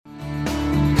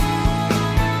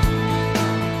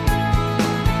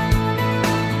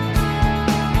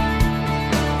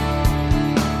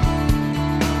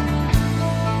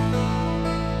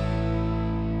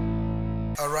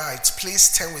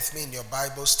Please turn with me in your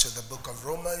Bibles to the book of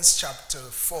Romans chapter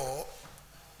 4,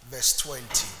 verse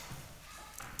 20.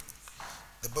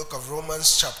 The book of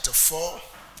Romans chapter 4,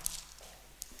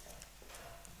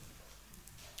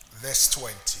 verse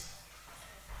 20.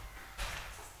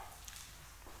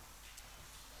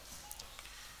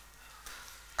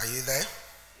 Are you there?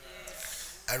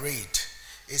 Yes. I read.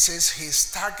 It says, he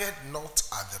staggered not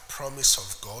at the promise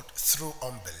of God through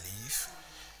unbelief,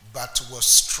 but was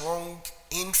strong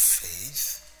in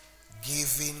faith,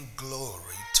 giving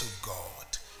glory to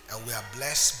God. And we are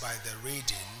blessed by the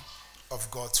reading of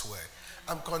God's word.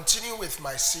 I'm continuing with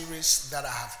my series that I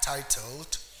have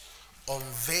titled,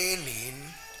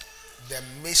 Unveiling the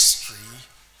Mystery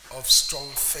of Strong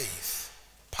Faith,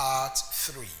 Part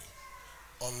 3.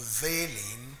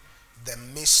 Unveiling the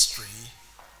Mystery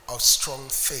of Strong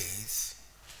Faith,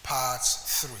 Part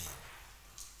 3.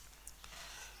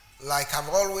 Like I've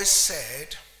always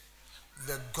said,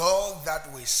 the God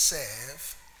that we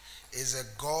serve is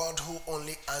a God who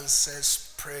only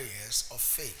answers prayers of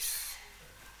faith.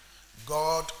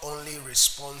 God only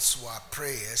responds to our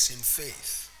prayers in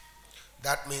faith.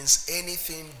 That means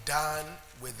anything done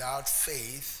without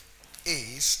faith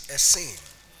is a sin.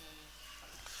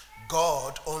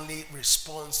 God only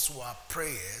responds to our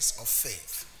prayers of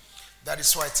faith. That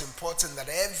is why it's important that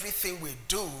everything we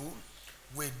do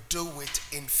it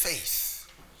in faith.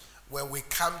 When we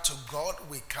come to God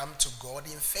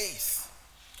in faith.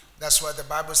 That's why the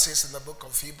Bible says in the book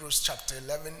of Hebrews chapter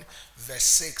 11 verse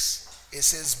 6, it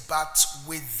says, but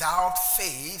without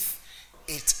faith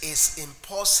it is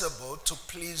impossible to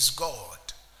please God.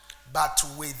 But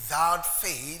without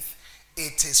faith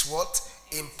it is what?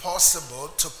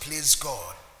 Impossible to please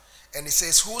God. And it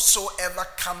says, whosoever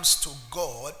comes to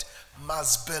God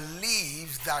must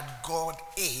believe that God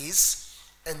is,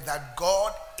 and that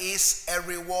God is a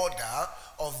rewarder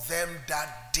of them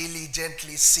that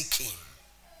diligently seek him.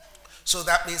 So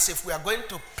that means if we are going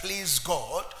to please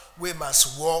God, we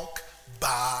must walk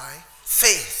by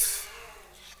faith.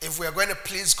 If we are going to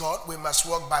please God, we must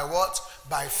walk by what?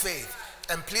 By faith.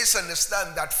 And please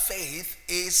understand that faith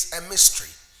is a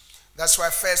mystery. That's why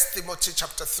 1 Timothy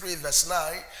chapter 3 verse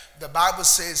 9, the Bible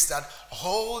says that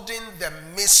holding the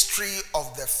mystery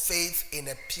of the faith in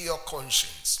a pure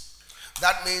conscience.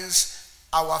 That means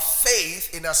our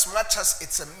faith, in as much as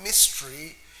it's a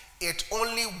mystery, it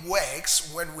only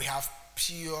works when we have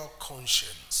pure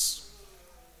conscience.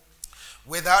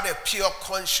 Without a pure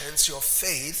conscience, your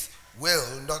faith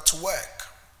will not work.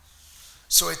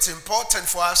 So it's important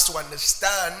for us to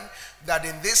understand that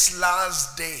in this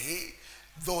last day,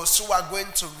 those who are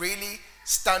going to really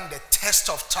stand the test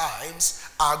of times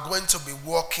are going to be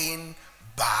walking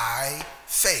by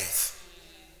faith.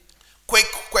 Quick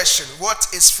question, what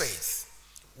is faith?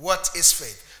 What is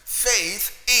faith?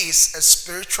 Faith is a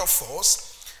spiritual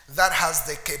force that has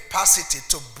the capacity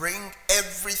to bring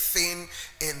everything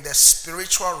in the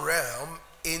spiritual realm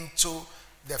into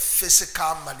the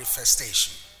physical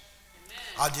manifestation.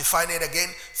 I'll define it again.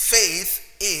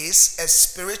 Faith is a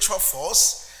spiritual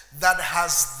force that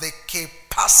has the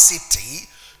capacity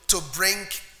to bring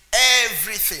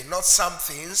everything, not some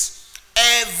things,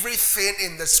 everything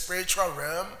in the spiritual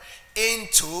realm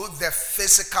into the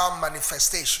physical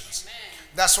manifestations.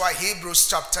 Amen. That's why Hebrews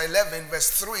chapter 11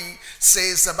 verse 3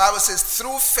 says, the Bible says,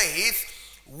 through faith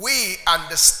we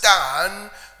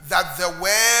understand that the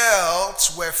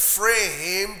worlds were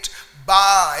framed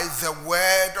by the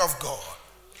word of God,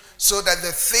 so that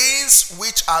the things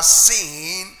which are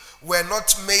seen were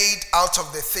not made out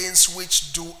of the things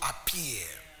which do appear.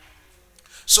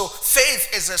 So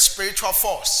faith is a spiritual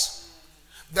force.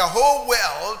 The whole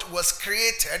world was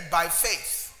created by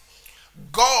faith.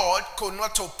 God could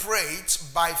not operate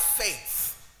by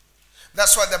faith.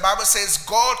 That's why the Bible says,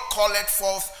 God calleth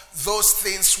forth those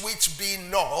things which be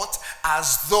not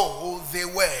as though they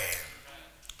were.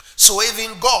 So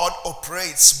even God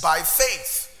operates by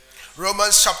faith.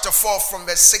 Romans chapter 4 from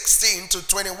verse 16 to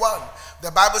 21.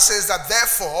 The Bible says that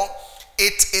therefore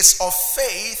it is of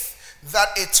faith that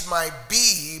it might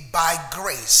be by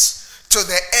grace, to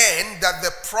the end that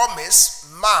the promise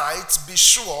might be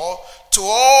sure to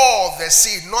all the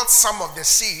seed, not some of the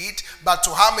seed, but to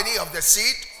how many of the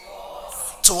seed?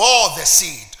 To all the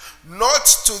seed. Not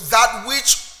to that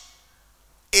which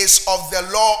is of the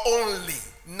law only.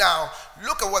 Now,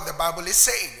 look at what the Bible is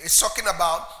saying. It's talking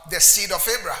about the seed of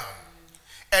Abraham.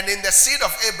 And in the seed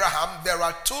of Abraham, there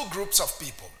are two groups of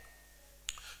people.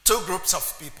 Two groups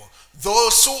of people.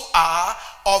 Those who are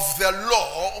of the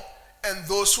law and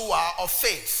those who are of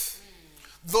faith.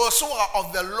 Those who are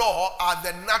of the law are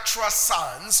the natural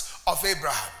sons of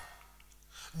Abraham.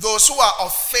 Those who are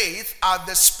of faith are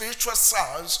the spiritual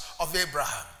sons of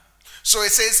Abraham. So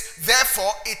it says,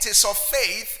 therefore, it is of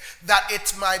faith that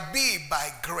it might be by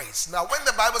grace. Now, when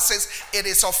the Bible says it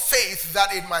is of faith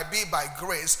that it might be by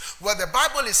grace, what the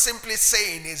Bible is simply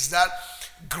saying is that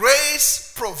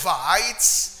grace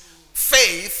provides,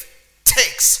 faith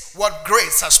takes what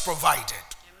grace has provided.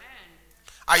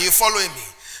 Amen. Are you following me?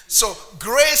 So,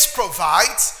 grace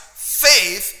provides,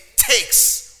 faith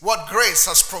takes what grace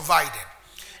has provided.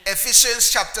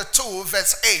 Ephesians chapter 2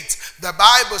 verse 8, the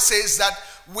Bible says that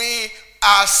we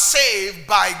are saved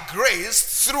by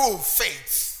grace through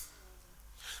faith.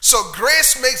 So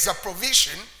grace makes a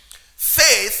provision,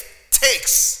 faith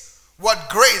takes what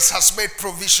grace has made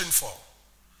provision for.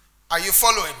 Are you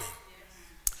following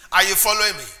me? Are you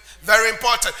following me? Very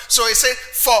important. So it said,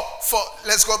 for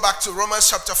let's go back to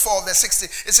Romans chapter 4 verse 16.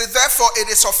 It says, therefore it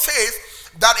is of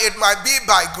faith that it might be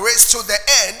by grace, to the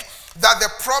end that the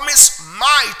promise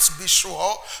might be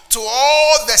sure to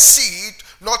all the seed,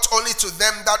 not only to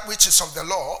them that which is of the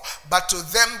law, but to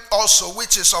them also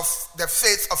which is of the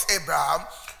faith of Abraham,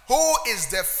 who is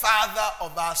the father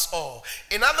of us all.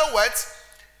 In other words,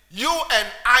 you and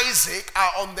Isaac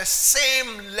are on the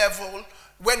same level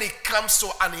when it comes to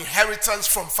an inheritance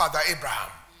from Father Abraham.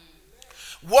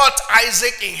 What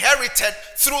Isaac inherited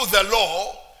through the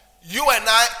law, you and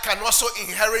I can also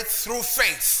inherit through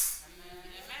faith.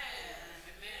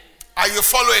 Are you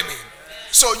following me?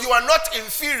 So you are not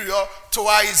inferior to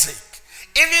Isaac.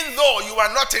 Even though you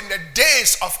are not in the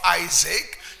days of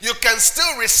Isaac, you can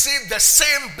still receive the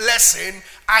same blessing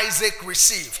Isaac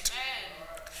received.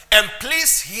 And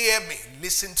please hear me.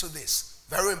 Listen to this.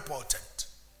 Very important.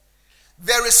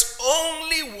 There is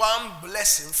only one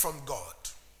blessing from God,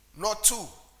 not two.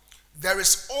 There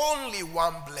is only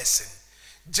one blessing.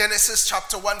 Genesis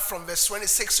chapter 1 from verse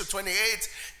 26 to 28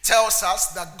 tells us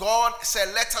that God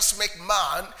said, let us make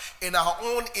man in our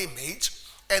own image,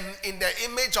 and in the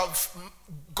image of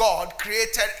God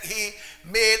created he,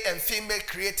 male and female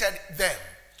created them.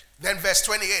 Then verse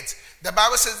 28, the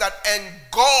Bible says that, and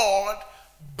God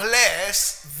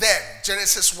blessed them.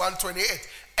 Genesis 1:28,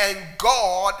 and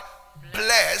God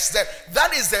blessed them.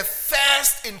 That is the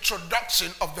first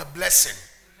introduction of the blessing.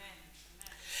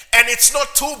 And it's not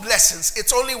two blessings,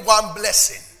 it's only one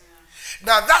blessing.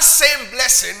 Now that same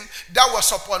blessing that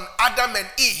was upon Adam and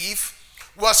Eve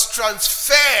was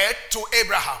transferred to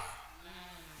Abraham.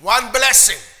 One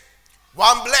blessing.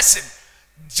 One blessing.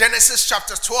 Genesis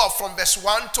chapter 12 from verse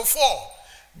 1 to 4.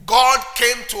 God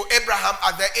came to Abraham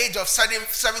at the age of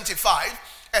 75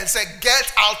 and said,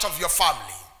 get out of your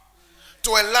family to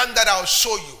a land that I'll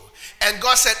show you. And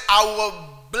God said, I will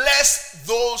bless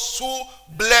those who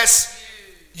bless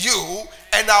you,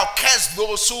 and I'll curse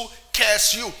those who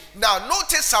curse you. Now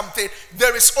notice something.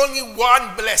 There is only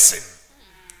one blessing.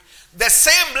 The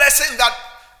same blessing that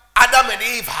Adam and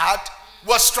Eve had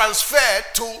was transferred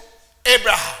to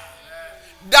Abraham.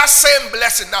 That same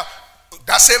blessing. Now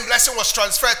that same blessing was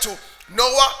transferred to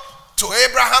Noah, to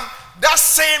Abraham. That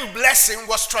same blessing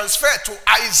was transferred to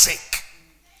Isaac.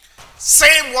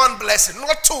 Same one blessing,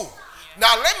 not two.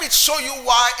 Now let me show you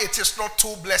why it is not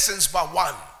two blessings but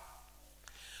one.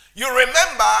 You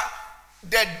remember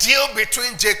the deal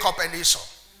between Jacob and Esau.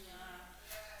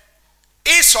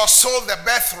 Esau sold the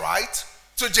birthright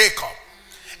to Jacob.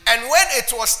 And when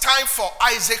it was time for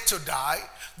Isaac to die,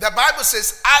 the Bible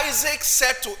says Isaac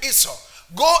said to Esau,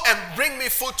 go and bring me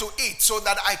food to eat so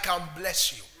that I can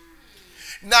bless you.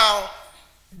 Now,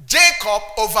 Jacob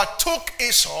overtook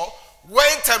Esau,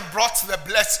 went and brought the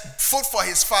blessed food for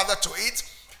his father to eat.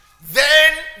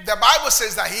 Then the Bible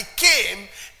says that he came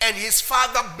and his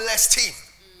father blessed him.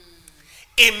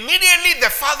 Immediately the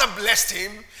father blessed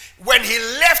him. When he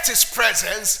left his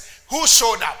presence, who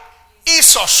showed up?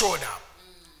 Esau showed up.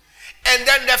 And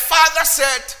then the father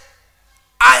said,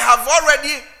 I have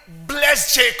already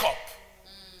blessed Jacob.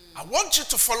 I want you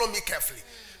to follow me carefully.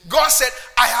 God said,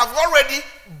 I have already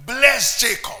blessed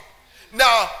Jacob.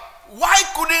 Now, why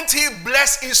couldn't he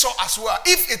bless Esau as well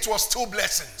if it was two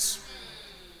blessings?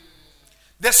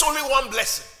 There's only one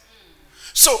blessing.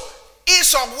 So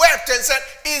Esau wept and said,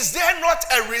 is there not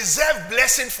a reserved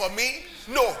blessing for me?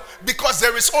 No, because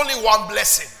there is only one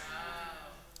blessing.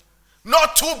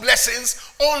 Not two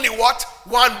blessings, only what?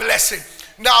 One blessing.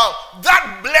 Now,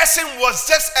 that blessing was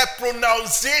just a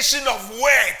pronunciation of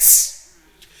words.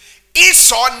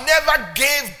 Esau never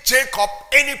gave Jacob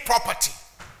any property.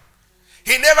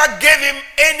 He never gave him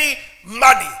any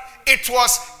money. It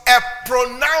was a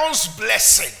pronounced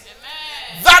blessing.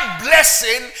 Amen. That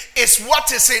blessing is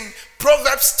what is in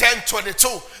Proverbs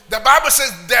 10:22. The Bible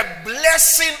says, the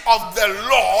blessing of the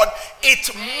Lord, it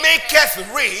maketh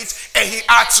rich, and he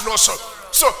adds no sorrow.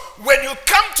 So when you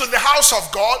come to the house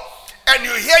of God and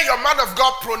you hear your man of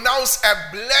God pronounce a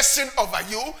blessing over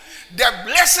you, the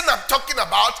blessing I'm talking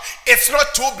about, it's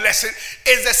not two blessings.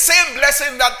 It's the same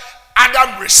blessing that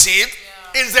Adam received.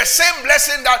 It's the same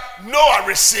blessing that Noah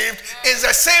received. It's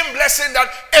the same blessing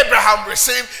that Abraham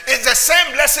received. It's the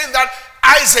same blessing that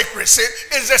Isaac received.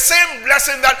 It's the same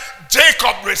blessing that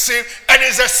Jacob received. And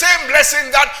it's the same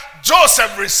blessing that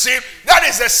Joseph received. That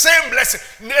is the same blessing.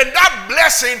 And that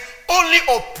blessing only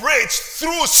operates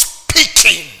through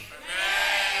speaking.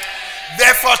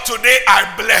 Therefore, today I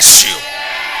bless you.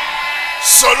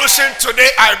 Solution,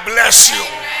 today I bless you.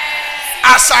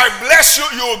 As I bless you,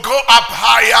 you will go up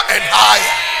higher and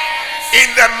higher. In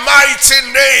the mighty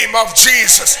name of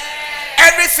Jesus.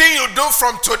 Everything you do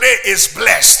from today is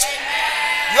blessed.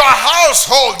 Your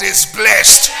household is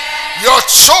blessed. Your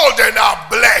children are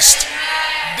blessed.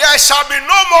 There shall be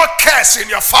no more curse in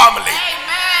your family.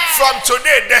 From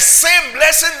today, the same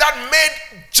blessing that made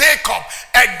Jacob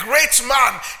a great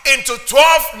man into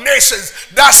 12 nations,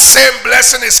 that same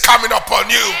blessing is coming upon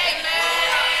you.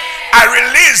 I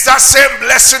release that same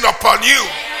blessing upon you.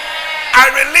 I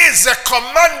release the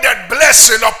commanded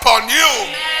blessing upon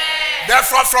you.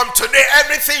 Therefore, from today,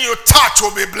 everything you touch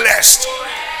will be blessed.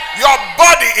 Your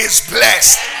body is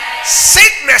blessed.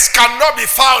 Sickness cannot be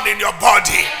found in your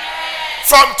body.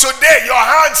 From today, your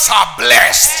hands are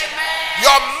blessed.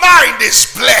 Your mind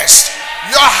is blessed.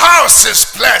 Your house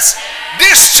is blessed.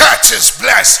 This church is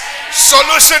blessed.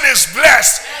 Solution is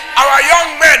blessed. Our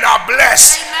young men are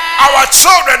blessed. Our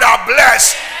children are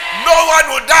blessed. No one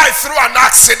will die through an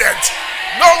accident.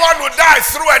 No one will die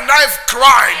through a knife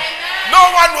crime.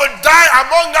 No one will die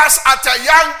among us at a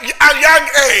young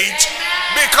age,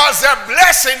 because the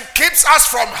blessing keeps us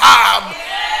from harm.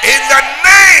 In the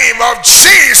name of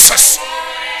Jesus.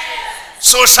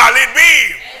 So shall it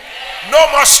be. No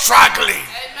more struggling.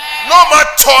 No more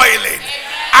toiling.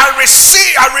 I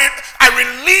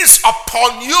release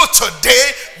upon you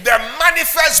today the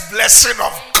manifest blessing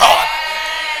of God.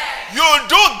 You'll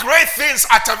do great things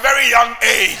at a very young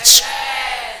age.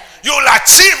 You'll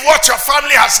achieve what your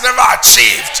family has never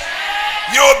achieved.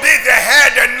 You'll be the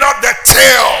head and not the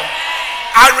tail.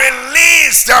 I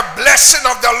release the blessing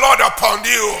of the Lord upon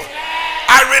you.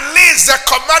 I release the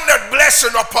commanded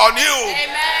blessing upon you.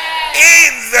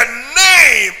 In the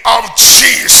name of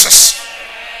Jesus.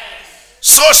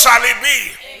 So shall it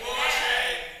be.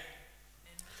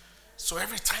 So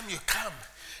every time you come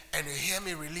and you hear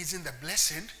me releasing the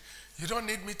blessing, you don't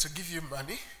need me to give you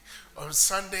money. On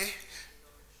Sunday,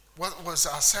 what was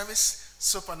our service?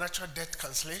 Supernatural debt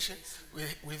cancellation.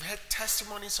 We've had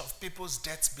testimonies of people's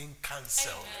debts being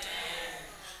cancelled.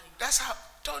 That's how.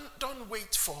 Don't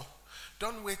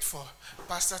wait for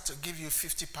pastor to give you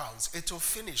 50 pounds. It will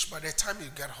finish by the time you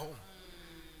get home.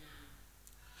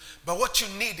 But what you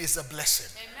need is a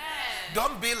blessing. Amen.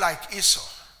 Don't be like Esau.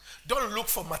 Don't look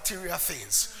for material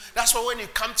things. That's why when you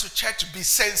come to church, be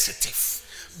sensitive.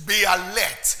 Be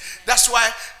alert. That's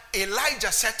why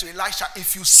Elijah said to Elisha,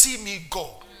 if you see me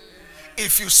go,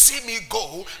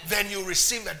 then you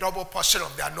receive a double portion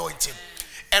of the anointing.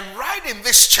 And right in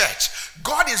this church,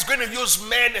 God is going to use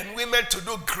men and women to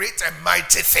do great and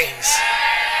mighty things.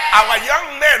 Our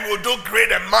young men will do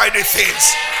great and mighty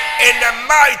things in the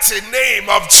mighty name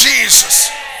of Jesus.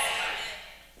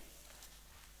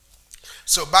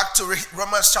 So back to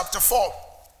Romans chapter 4.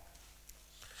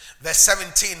 Verse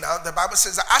 17 now, the Bible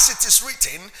says, as it is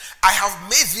written, I have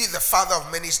made thee the father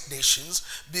of many nations,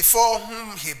 before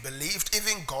whom he believed,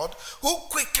 even God, who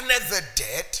quickeneth the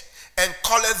dead, and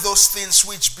calleth those things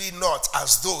which be not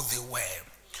as though they were.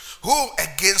 Who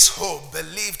against hope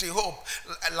believed in hope.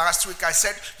 Last week I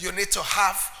said you need to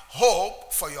have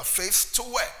hope for your faith to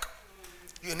work.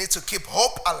 You need to keep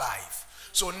hope alive.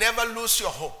 So never lose your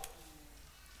hope.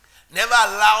 Never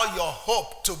allow your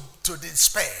hope to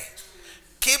despair.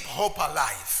 Keep hope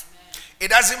alive.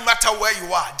 It doesn't matter where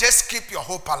you are. Just keep your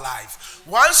hope alive.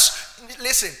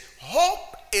 Listen,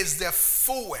 hope is the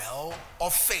fuel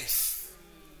of faith.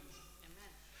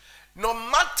 No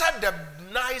matter the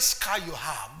nice car you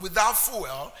have, without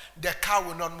fuel, the car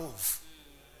will not move.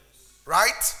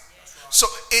 Right? So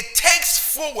it takes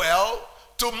fuel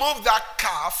to move that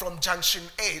car from junction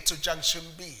A to junction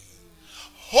B.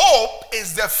 Hope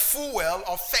is the fuel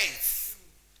of faith.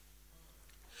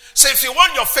 So if you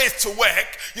want your faith to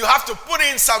work, you have to put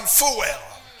in some fuel.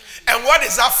 And what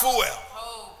is that fuel?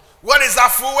 Hope. What is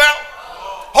that fuel?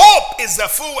 Hope is the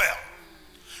fuel.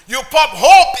 You pop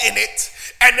hope in it,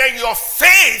 and then your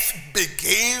faith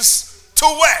begins to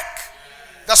work.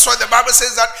 That's why the Bible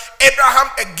says that Abraham,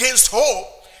 against hope,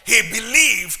 he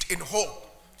believed in hope,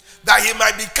 that he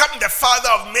might become the father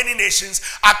of many nations,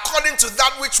 according to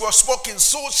that which was spoken,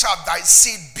 so shall thy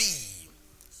seed be.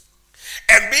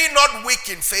 And being not weak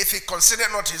in faith, he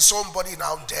considered not his own body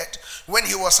now dead, when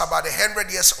he was about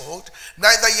 100 years old,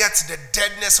 neither yet the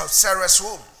deadness of Sarah's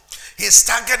womb. He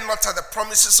staggered not at the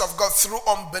promises of God through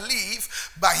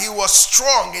unbelief, but he was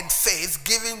strong in faith,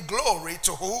 giving glory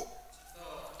to who?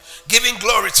 Giving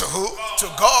glory to who? To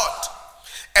God.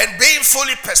 And being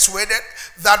fully persuaded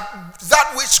that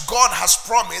that which God has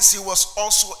promised, he was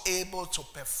also able to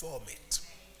perform it.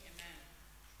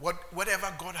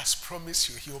 Whatever God has promised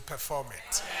you, he will perform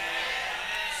it.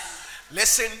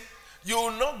 Listen, you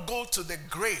will not go to the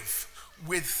grave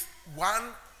with one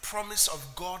promise of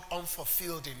God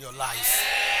unfulfilled in your life.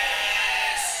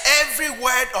 Every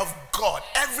word of God,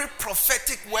 every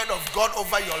prophetic word of God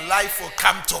over your life will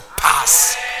come to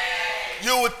pass.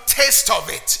 You will taste of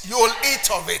it. You will eat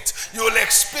of it. You will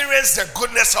experience the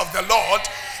goodness of the Lord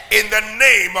in the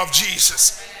name of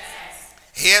Jesus.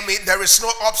 Hear me, there is no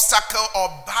obstacle or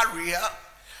barrier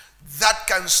that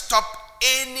can stop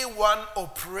anyone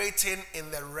operating in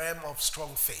the realm of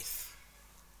strong faith.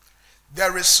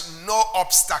 There is no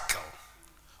obstacle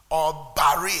or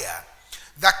barrier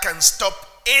that can stop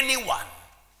anyone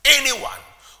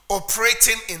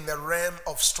operating in the realm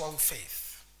of strong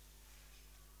faith.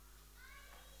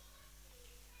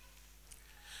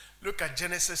 Look at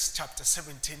Genesis chapter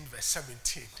 17, verse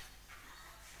 17.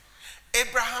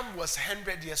 Abraham was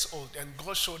 100 years old and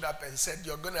God showed up and said,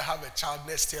 you're going to have a child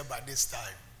next year by this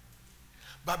time.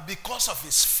 But because of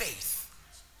his faith,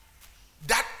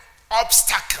 that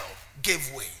obstacle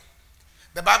gave way.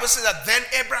 The Bible says that then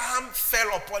Abraham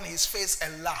fell upon his face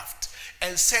and laughed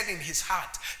and said in his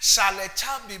heart, shall a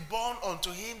child be born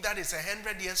unto him that is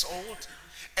 100 years old?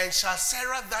 And shall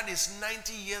Sarah that is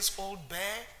 90 years old bear?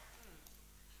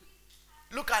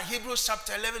 Look at Hebrews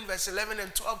chapter 11, verse 11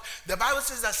 and 12. The Bible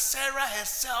says that Sarah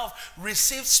herself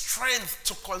received strength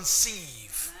to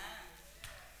conceive.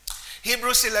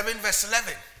 Hebrews 11, verse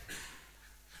 11.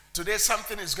 Today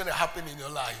something is going to happen in your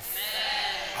life.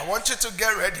 I want you to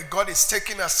get ready. God is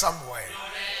taking us somewhere.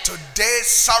 Today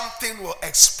something will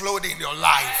explode in your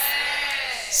life.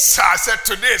 So I said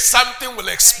today something will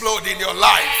explode in your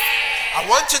life. I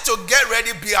want you to get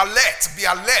ready. Be alert. Be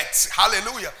alert.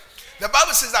 Hallelujah. The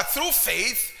Bible says that through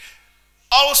faith,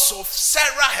 also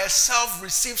Sarah herself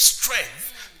received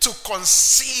strength to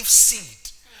conceive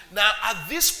seed. Now, at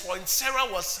this point,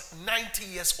 Sarah was 90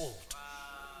 years old.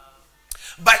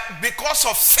 But because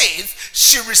of faith,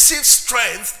 she received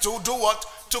strength to do what?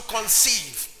 To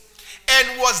conceive.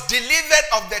 And was delivered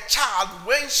of the child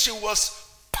when she was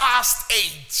past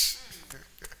age.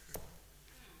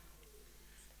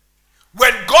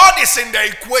 When God is in the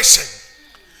equation,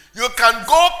 you can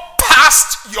go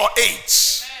past your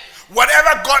age.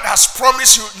 Whatever God has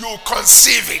promised you, you will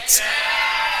conceive it.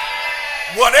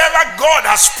 Whatever God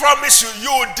has promised you,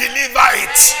 you will deliver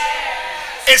it.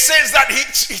 It says that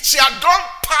she had gone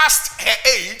past her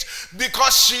age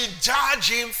because she judged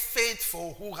him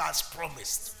faithful who has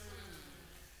promised.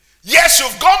 Yes,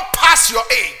 you've gone past your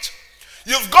age.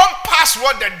 You've gone past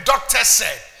what the doctor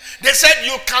said. They said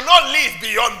you cannot live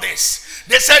beyond this.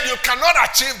 They said you cannot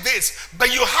achieve this,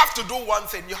 but you have to do one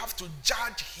thing. You have to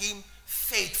judge him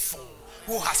faithful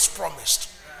who has promised.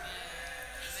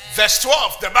 Verse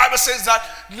 12, the Bible says that,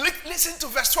 listen to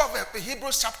verse 12,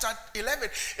 Hebrews chapter 11.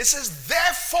 It says,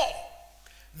 therefore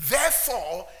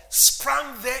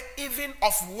sprang there even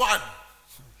of one.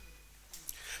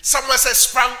 Someone says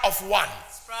sprang of one.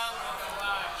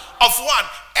 Of one.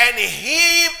 And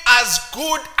him as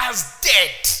good as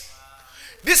dead.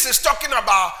 This is talking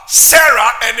about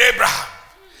Sarah and Abraham.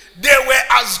 They were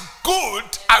as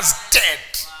good as dead.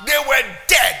 They were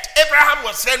dead. Abraham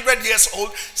was 100 years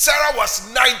old. Sarah was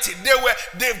 90.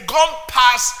 They've gone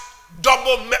past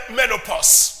double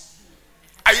menopause.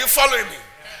 Are you following me?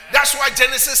 That's why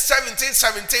Genesis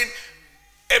 17,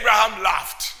 Abraham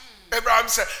laughed. Abraham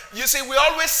said, you see, we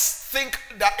always think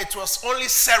that it was only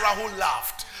Sarah who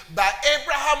laughed. But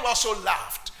Abraham also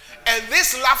laughed. And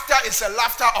this laughter is a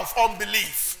laughter of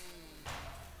unbelief.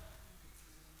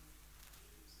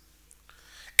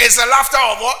 It's a laughter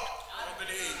of what?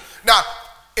 Unbelief. Now,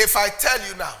 if I tell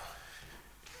you now,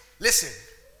 listen,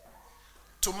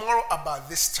 tomorrow about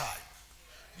this time,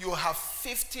 you have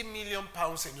 50 million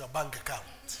pounds in your bank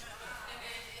account.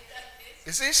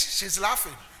 You see, she's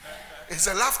laughing. It's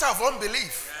a laughter of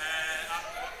unbelief.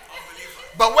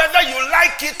 But whether you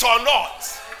like it or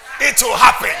not, it will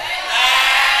happen.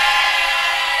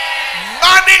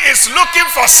 Money is looking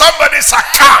for somebody's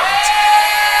account.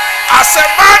 I said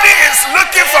money is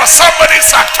looking for somebody's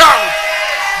account.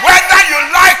 Whether you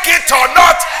like it or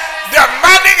not, The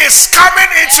money is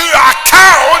coming into your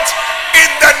account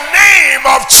in the name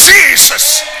of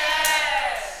Jesus.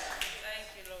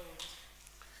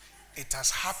 It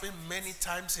has happened many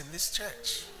times in this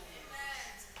church.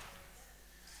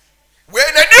 We're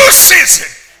in a new season.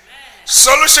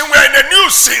 Solution, we're in a new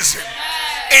season.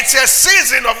 It's a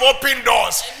season of open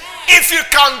doors. If you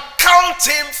can count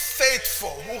him faithful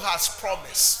who has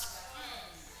promised.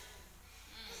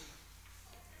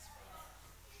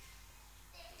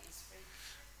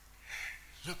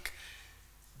 Look,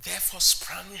 therefore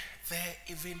sprang there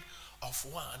even of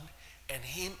one, and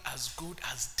him as good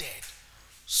as dead.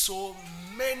 So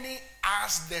many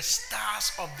as the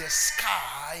stars of the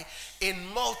sky in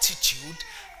multitude,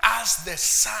 as the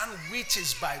sun which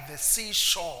is by the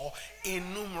seashore,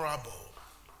 innumerable.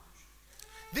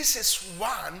 This is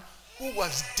one who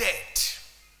was dead.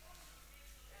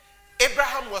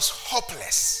 Abraham was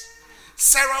hopeless.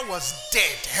 Sarah was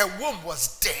dead. Her womb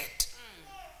was dead.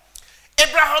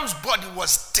 Abraham's body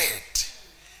was dead.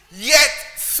 Yet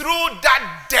through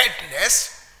that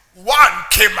deadness, one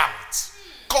came out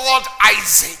called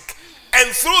Isaac. And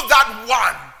through that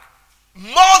one,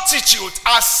 multitudes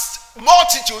as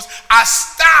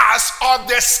stars of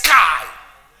the sky.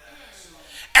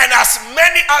 And as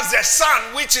many as the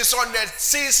sun which is on the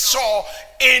seashore,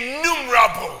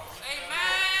 innumerable.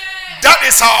 Amen. That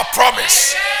is our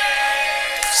promise.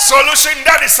 Amen. Solution,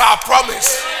 that is our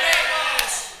promise.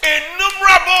 Amen.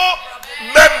 Innumerable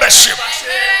membership.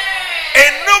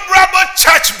 Amen. Innumerable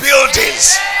church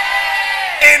buildings.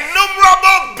 Amen.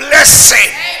 Innumerable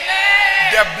blessing.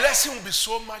 Amen. The blessing will be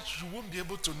so much you won't be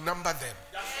able to number them.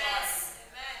 Yes.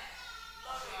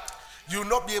 You will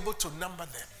not be able to number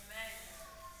them.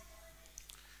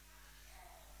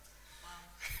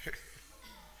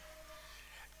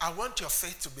 I want your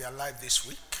faith to be alive this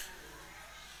week,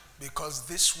 because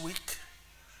this week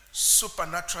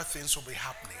supernatural things will be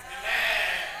happening.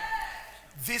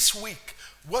 Amen. This week,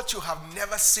 what you have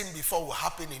never seen before will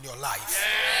happen in your life.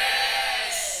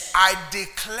 Yes. I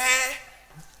declare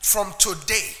from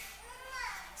today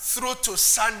through to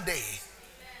Sunday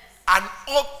an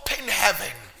open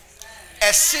heaven,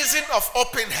 a season of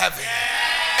open heaven,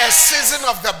 a season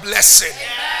of the blessing,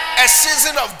 a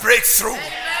season of breakthrough,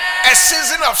 a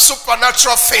season of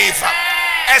supernatural favor,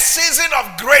 a season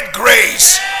of great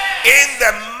grace in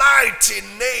the mighty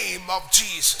name of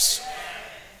Jesus.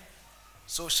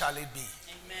 So shall it be.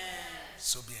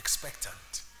 So be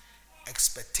expectant.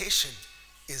 Expectation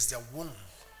is the womb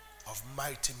of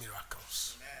mighty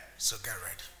miracles. So get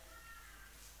ready.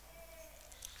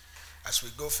 As we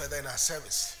go further in our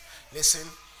service, listen,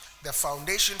 the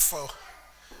foundation for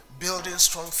building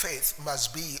strong faith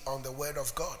must be on the word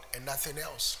of God and nothing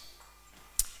else.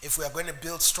 If we are going to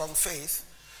build strong faith,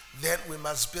 then we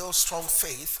must build strong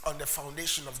faith on the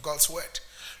foundation of God's word.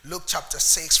 Luke chapter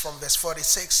 6 from verse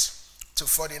 46 to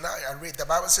 49. I read, the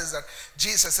Bible says that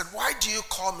Jesus said, "Why do you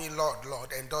call me Lord,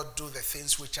 Lord, and don't do the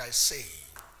things which I say?"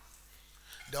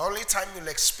 The only time you'll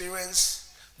experience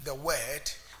the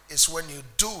word is when you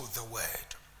do the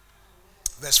word.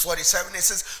 Verse 47, it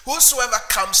says, "Whosoever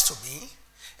comes to me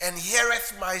and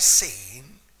heareth my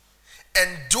saying,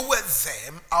 and doeth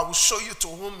them, I will show you to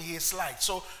whom he is like."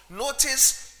 So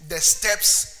notice the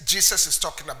steps Jesus is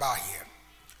talking about here.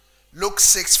 Luke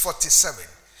 6:47.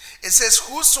 It says,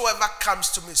 "Whosoever comes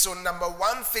to me." So number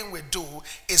one thing we do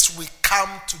is we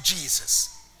come to Jesus.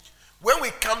 When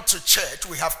we come to church,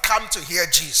 we have come to hear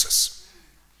Jesus.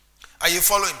 Are you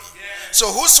following me? Yeah.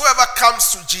 So whosoever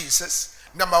comes to Jesus,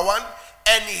 number one,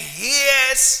 and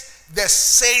hears the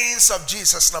sayings of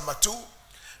Jesus, number two.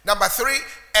 Number three,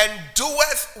 and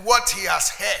doeth what he has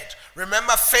heard.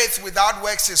 Remember, faith without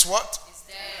works is what?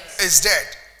 Is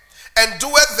dead. And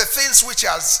doeth the things which he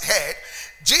has heard.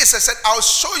 Jesus said, "I'll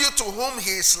show you to whom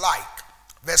he is like."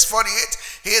 Verse 48,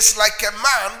 "He is like a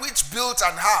man which built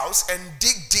an house and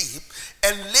dig deep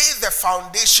and laid the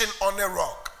foundation on a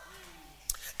rock.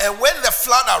 And when the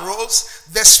flood arose,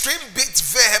 the stream beat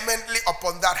vehemently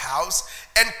upon that house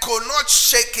and could not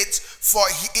shake it, for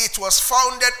it was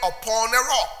founded upon a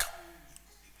rock."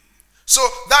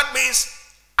 So that means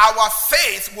our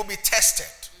faith will be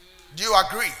tested. Do you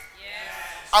agree?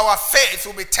 Yes. Our faith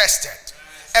will be tested.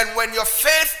 And when your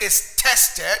faith is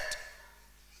tested,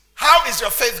 how is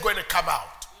your faith going to come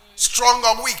out? Strong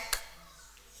or weak?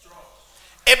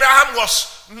 Abraham was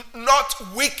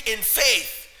not weak in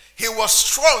faith. He was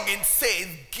strong in faith,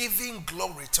 giving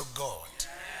glory to God.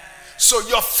 So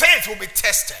your faith will be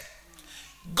tested.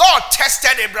 God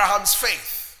tested Abraham's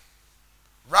faith.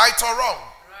 Right or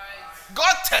wrong? Right.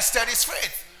 God tested his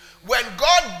faith. When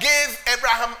God gave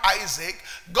Abraham Isaac,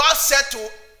 God said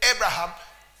to Abraham,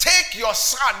 take your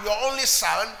son, your only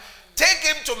son, take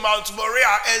him to Mount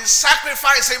Moriah and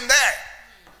sacrifice him there.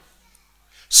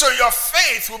 So your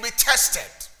faith will be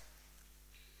tested.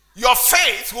 Your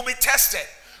faith will be tested.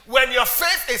 When your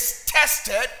faith is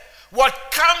tested, what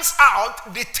comes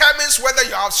out determines whether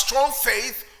you have strong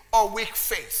faith or weak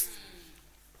faith.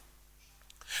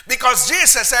 Because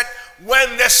Jesus said,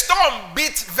 when the storm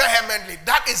beats vehemently,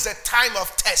 that is the time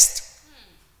of test.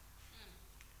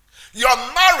 Your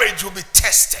marriage will be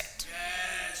tested.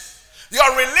 Yes. Your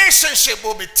relationship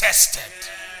will be tested.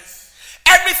 Yes.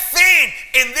 Everything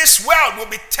in this world will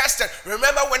be tested.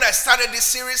 Remember when I started this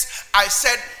series, I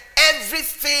said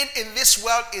everything in this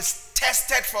world is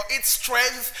tested for its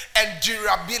strength and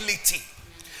durability.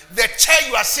 The chair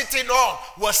you are sitting on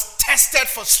was tested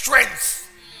for strength.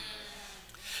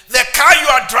 The car you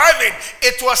are driving,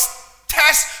 it was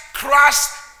crashed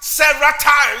several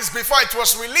times before it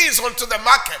was released onto the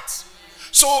market.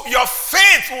 So your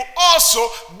faith will also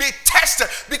be tested,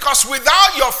 because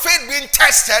without your faith being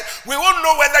tested, we won't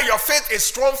know whether your faith is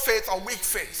strong faith or weak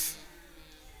faith.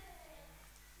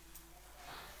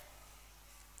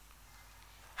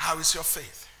 How is your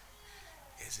faith?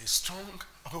 Is it strong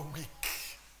or weak?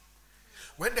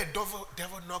 When the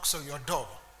devil knocks on your door,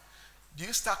 do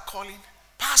you start calling,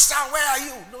 "Pastor, where are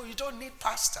you?" No, you don't need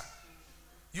pastor.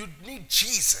 You need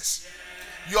Jesus.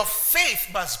 Your faith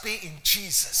must be in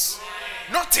Jesus,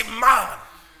 not in man.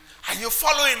 Are you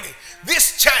following me?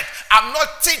 This church, I'm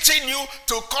not teaching you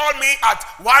to call me at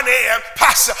 1 a.m.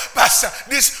 Pastor,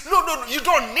 this. No, you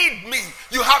don't need me.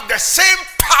 You have the same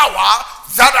power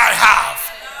that I have.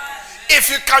 If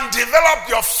you can develop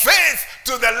your faith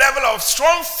to the level of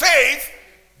strong faith,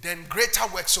 then greater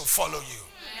works will follow you.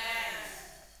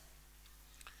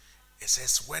 It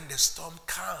says when the storm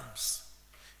comes,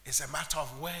 it's a matter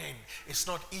of when. It's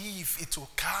not if it will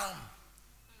come.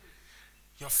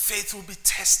 Your faith will be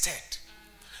tested.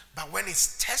 But when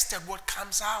it's tested, what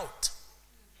comes out?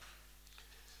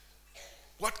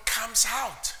 What comes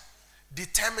out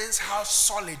determines how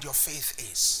solid your faith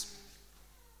is.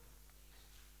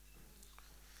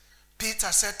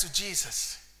 Peter said to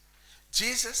Jesus,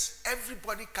 "Jesus,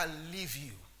 everybody can leave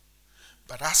you,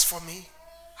 but as for me,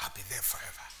 I'll be there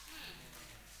forever."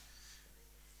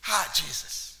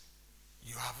 Jesus,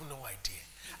 you have no idea.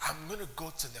 I'm going to go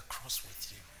to the cross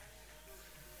with you.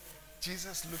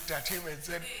 Jesus looked at him and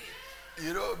said,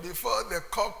 before the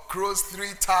cock crows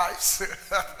 3 times,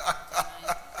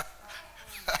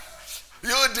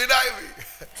 you deny me.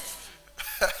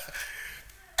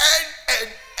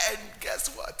 and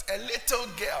guess what? A little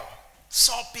girl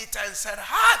saw Peter and said,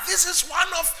 this is one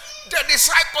of the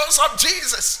disciples of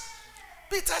Jesus.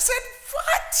 Peter said,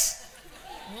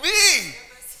 "What? Me?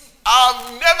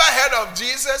 I've never heard of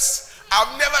Jesus.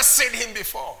 I've never seen him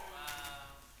before."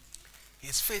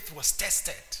 His faith was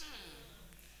tested.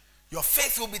 Your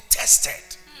faith will be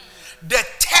tested. The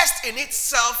test in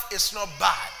itself is not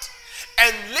bad.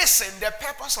 And listen, the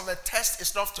purpose of the test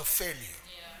is not to fail you,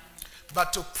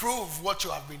 but to prove what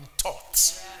you have been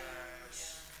taught.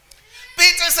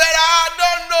 Peter said, "I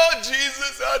don't know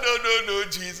Jesus. I don't know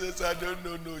Jesus. I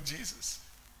don't know Jesus."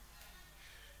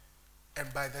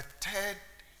 And by the third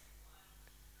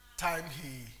time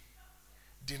he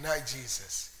denied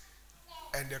Jesus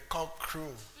and the cock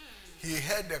crew, he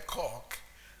heard the cock,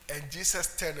 and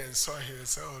Jesus turned and saw him and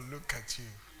said, "Oh, look at you.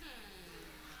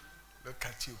 Look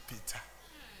at you, Peter."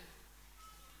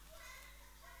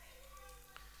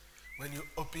 When you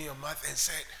open your mouth and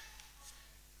said,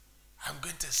 "I'm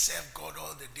going to serve God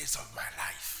all the days of my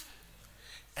life,"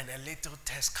 and a little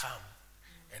test come,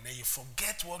 and then you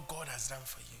forget what God has done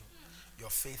for you, your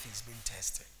faith is being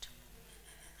tested.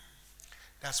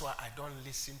 That's why I don't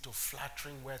listen to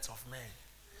flattering words of men.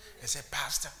 They say,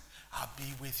 "Pastor, I'll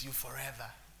be with you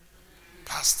forever.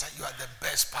 Pastor, you are the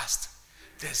best pastor.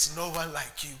 There's no one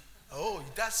like you." Oh,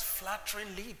 that's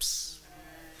flattering lips.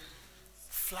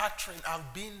 Flattering.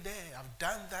 I've been there. I've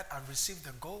done that. I've received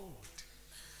the gold.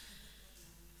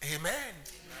 Amen.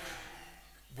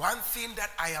 One thing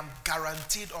that I am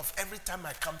guaranteed of every time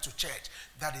I come to church,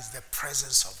 that is the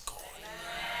presence of God.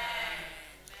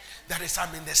 That is,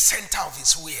 I'm in the center of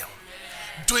his will,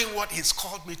 doing what he's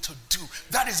called me to do.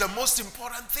 That is the most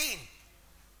important thing.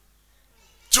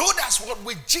 Judas was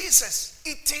with Jesus,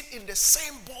 eating in the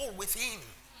same bowl with him.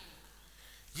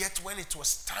 Yet when it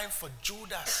was time for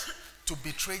Judas to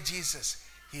betray Jesus,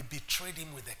 he betrayed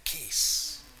him with a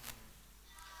kiss.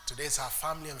 Today is our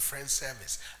family and friends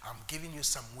service. I'm giving you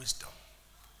some wisdom.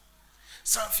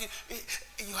 Some of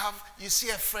you see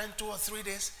a friend 2 or 3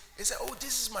 days, you say, "Oh,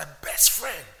 this is my best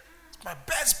friend. My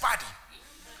best buddy.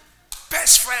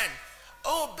 Best friend.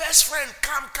 Oh, best friend,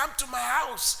 come to my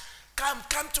house.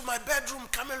 come to my bedroom.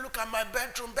 Come and look at my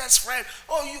bedroom, best friend.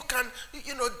 Oh, you can,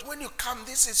 when you come,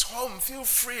 this is home. Feel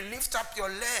free. Lift up your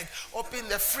leg. Open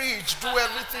the fridge. Do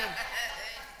everything.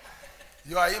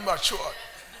 You are immature.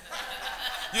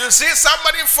 You see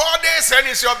somebody 4 days and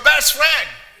it's your best friend.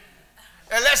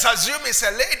 And let's assume it's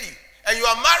a lady and you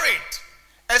are married.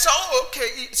 And so, oh,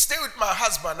 okay, stay with my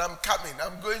husband. I'm coming.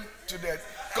 I'm going to the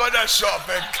corner shop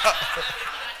and come.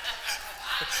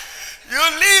 You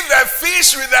leave the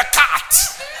fish with the cat.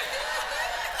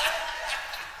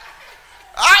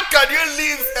 How can you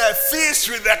leave a fish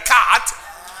with the cat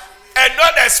and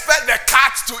not expect the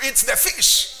cat to eat the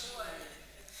fish?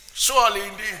 Surely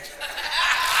indeed.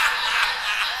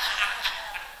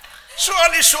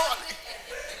 Surely.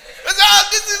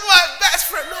 This is my best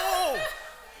friend.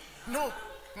 No.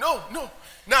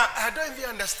 Now, I don't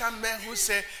even understand men who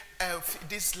say,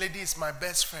 this lady is my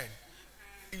best friend.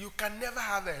 You can never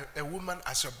have a woman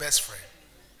as your best friend.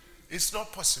 It's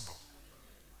not possible.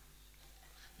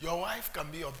 Your wife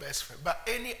can be your best friend, but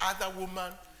any other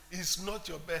woman is not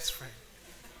your best friend.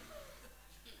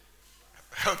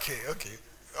 Okay.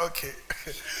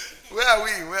 Where are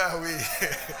we?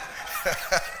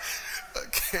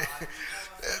 Okay.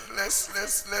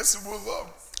 Let's move on.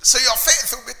 So your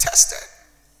faith will be tested.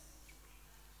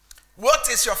 What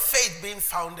is your faith being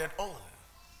founded on?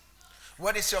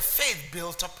 What is your faith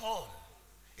built upon?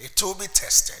 It will be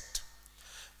tested.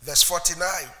 Verse 49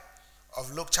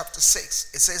 of Luke chapter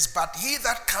 6. It says, but he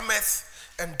that cometh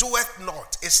and doeth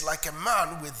not is like a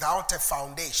man without a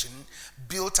foundation,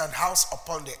 built an house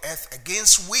upon the earth,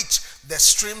 against which the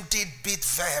stream did beat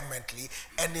vehemently,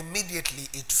 and immediately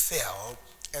it fell,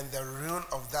 and the ruin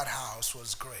of that house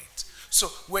was great. So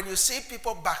when you see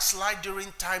people backslide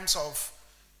during times of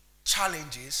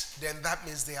challenges, then that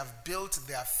means they have built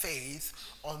their faith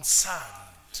on sand.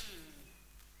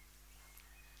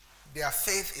 Their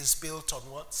faith is built on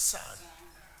what? Sand.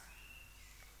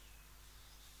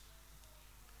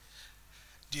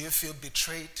 Do you feel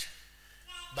betrayed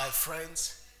by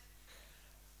friends?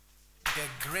 The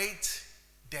great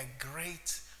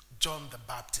John the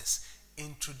Baptist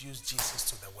introduced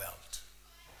Jesus to the world.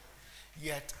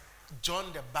 Yet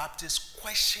John the Baptist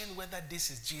questioned whether this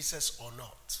is Jesus or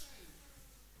not.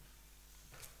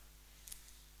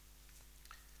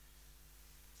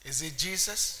 Is it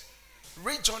Jesus?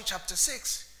 Read John chapter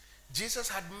 6. Jesus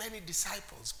had many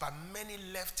disciples, but many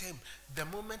left him. The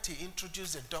moment he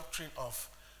introduced the doctrine of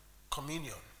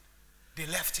communion, they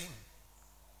left him.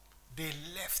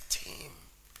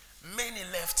 Many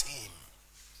left him.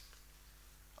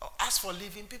 As for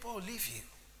leaving, people will leave you.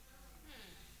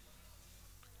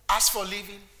 As for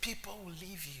leaving, people will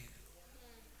leave you.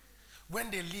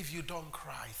 When they leave you, don't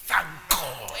cry. Thank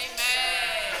God. Amen.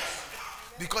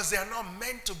 Because they are not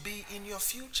meant to be in your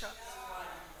future.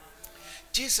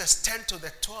 Jesus turned to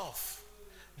the 12.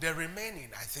 The remaining,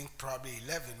 I think probably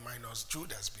 11 minus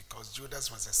Judas, because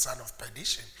Judas was the son of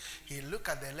perdition. He looked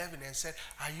at the 11 and said,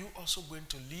 are you also going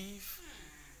to leave?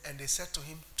 And they said to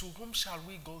him, to whom shall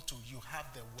we go to? You have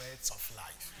the words of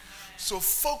life. So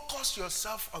focus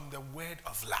yourself on the word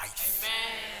of life.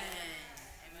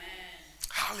 Amen.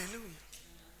 Hallelujah.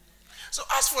 So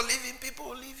as for leaving, people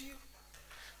will leave you.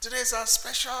 Today is our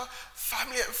special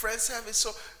family and friend service.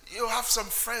 So you have some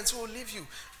friends who will leave you.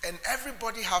 And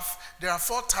there are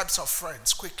 4 types of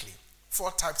friends, quickly.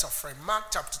 4 types of friends. Mark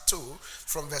chapter 2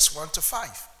 from verse 1 to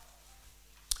 5.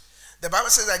 The Bible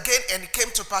says again, and it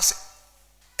came to pass,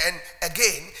 and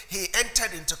again he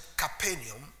entered into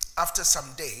Capernaum after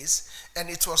some days, and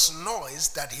it was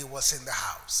noised that he was in the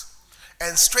house.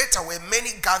 And straightway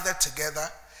many gathered together,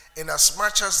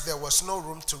 inasmuch as there was no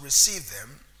room to receive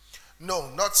them,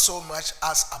 no, not so much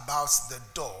as about the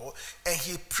door, and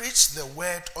he preached the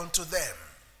word unto them.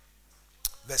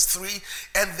 Verse 3,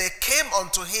 and they came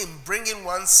unto him, bringing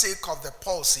one sick of the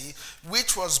palsy,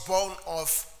 which was born of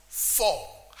 4.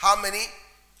 How many?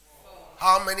 4.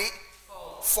 How many?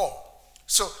 4.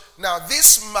 So now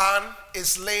this man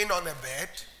is laying on a bed.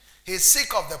 He's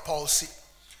sick of the palsy.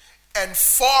 And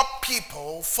 4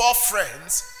 people, 4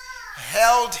 friends,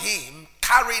 held him,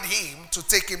 carried him to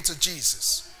take him to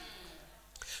Jesus.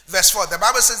 Verse 4, the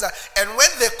Bible says that, and when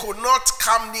they could not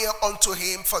come near unto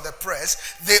him for the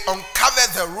press, they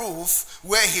uncovered the roof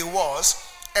where he was,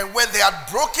 and when they had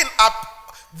broken up,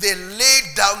 they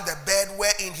laid down the bed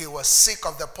wherein he was sick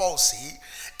of the palsy.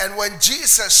 And when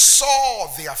Jesus saw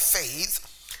their faith,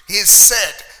 he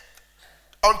said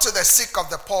unto the sick of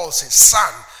the palsy,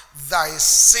 son, thy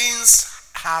sins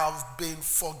have been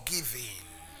forgiven.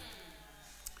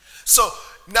 So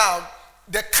now,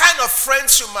 the kind of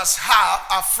friends you must have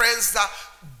are friends that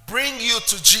bring you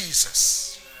to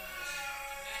Jesus.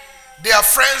 They are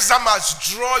friends that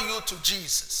must draw you to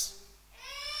Jesus.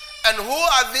 And who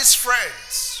are these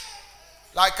friends?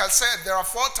 Like I said, there are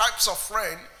 4 types of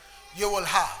friend you will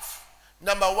have.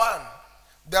 Number 1,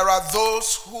 there are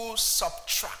those who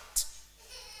subtract.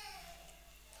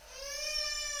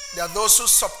 There are those who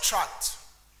subtract.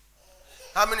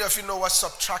 How many of you know what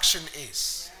subtraction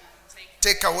is?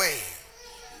 Take away.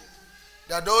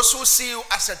 There are those who see you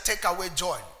as a takeaway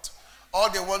joint. All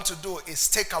they want to do is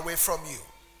take away from you.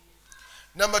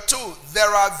 Number 2, there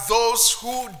are those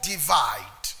who divide.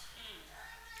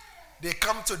 They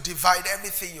come to divide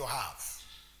everything you have.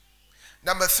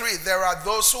 Number 3, there are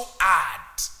those who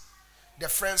add. The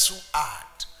friends who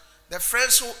add. The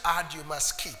friends who add, you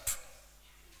must keep.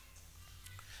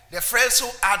 The friends who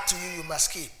add to you, you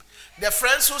must keep. The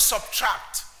friends who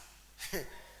subtract,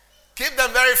 keep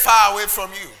them very far away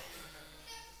from you.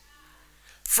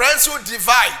 Friends who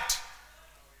divide,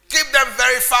 keep them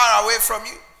very far away from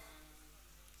you.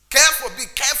 Be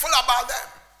careful about them.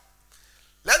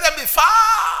 Let them be far.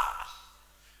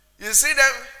 You see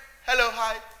them, hello,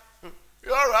 hi,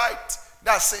 you're all right.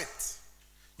 That's it.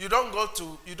 You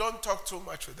don't talk too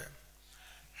much with them.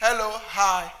 Hello,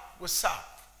 hi, what's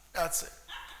up? That's it.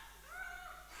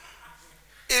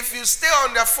 If you stay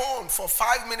on the phone for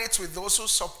 5 minutes with those who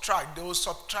subtract, they will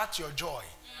subtract your joy.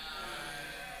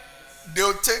 They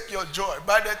will take your joy.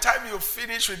 By the time you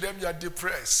finish with them, you are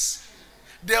depressed.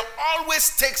 They'll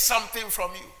always take something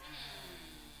from you.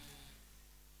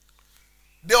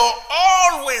 They'll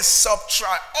always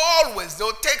subtract. Always.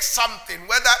 They'll take something,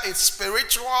 whether it's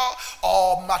spiritual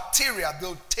or material.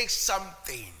 They'll take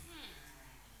something.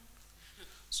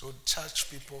 So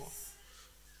church people,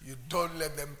 you don't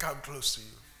let them come close to you.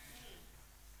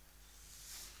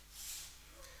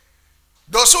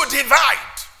 Those who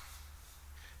divide,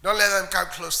 don't let them come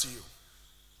close to you.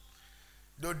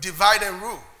 They'll divide and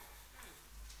rule.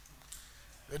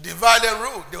 They'll divide and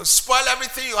rule. They'll spoil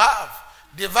everything you have.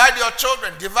 Divide your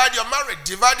children, divide your marriage,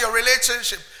 divide your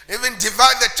relationship, even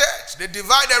divide the church. They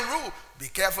divide and rule. Be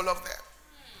careful of them.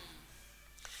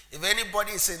 If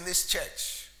anybody is in this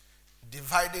church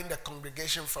dividing the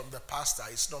congregation from the pastor,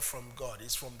 it's not from God,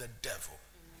 it's from the devil.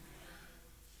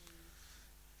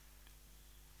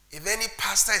 If any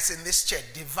pastor is in this church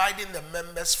dividing the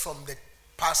members from the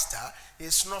pastor,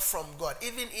 it's not from God.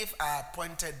 Even if I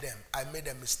appointed them, I made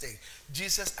a mistake.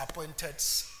 Jesus appointed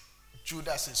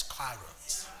Judas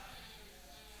Iscariot.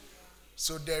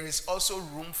 So there is also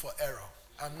room for error.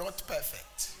 I'm not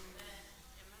perfect.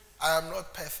 I am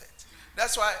not perfect.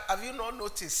 That's why, have you not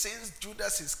noticed, since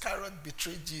Judas Iscariot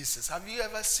betrayed Jesus, have you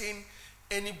ever seen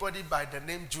anybody by the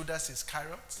name Judas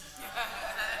Iscariot?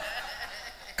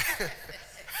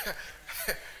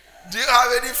 Do you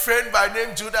have any friend by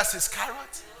name Judas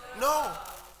Iscariot? No.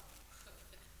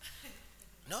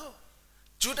 No.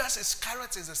 Judas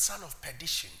Iscariot is the son of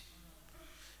perdition.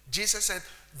 Jesus said,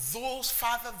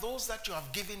 those that you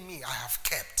have given me, I have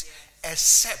kept,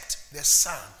 except the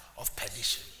son of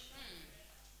perdition.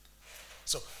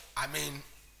 So, I mean,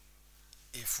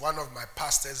 if one of my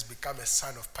pastors become a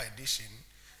son of perdition,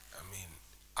 I mean,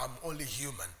 I'm only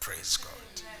human, praise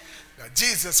God. Now,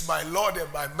 Jesus, my Lord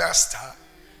and my Master,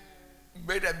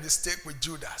 made a mistake with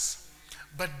Judas.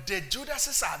 But the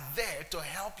Judases are there to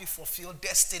help you fulfill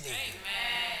destiny.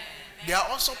 Amen. They are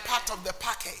also part of the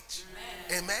package.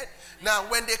 Amen. Amen. Now,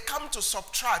 when they come to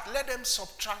subtract, let them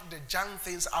subtract the junk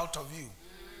things out of you.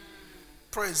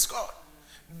 Praise God.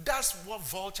 That's what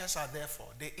vultures are there for.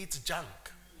 They eat junk.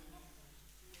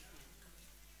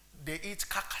 They eat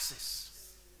carcasses.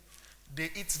 They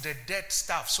eat the dead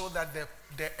stuff so that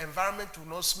the environment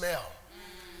will not smell.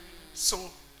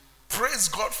 So, praise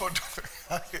God for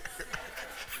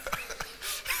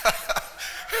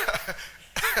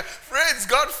praise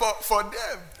God for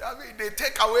them. I mean, they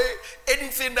take away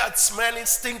anything that's smelling,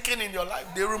 stinking in your life.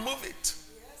 They remove it.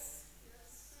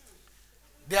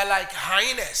 They are like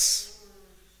hyenas.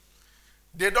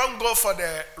 They don't go for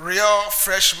the real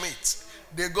fresh meat.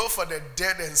 They go for the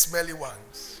dead and smelly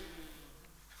ones.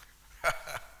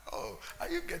 Oh, are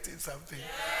you getting something?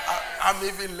 I'm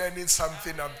even learning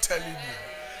something, I'm telling you.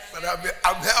 But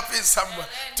I'm helping someone.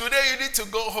 Today you need to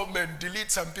go home and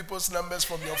delete some people's numbers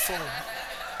from your phone.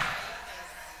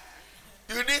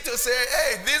 You need to say,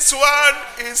 hey, this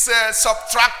one is a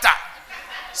subtractor.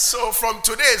 So from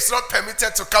today, it's not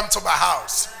permitted to come to my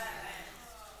house.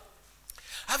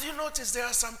 Have you noticed there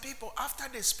are some people, after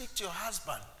they speak to your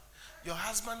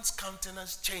husband's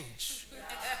countenance change.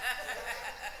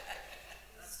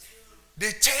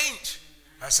 They change.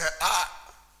 I say,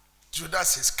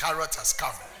 Judas Iscariot has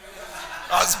come.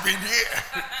 Has been here.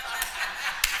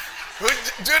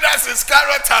 Judas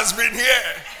Iscariot has been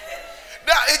here.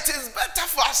 Now, it is better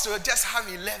for us to just have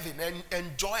 11 and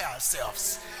enjoy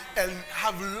ourselves and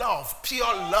have love, pure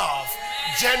love,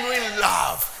 genuine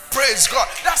love. Praise God.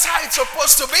 That's how it's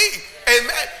supposed to be.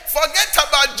 Amen. Forget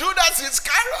about Judas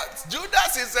Iscariot.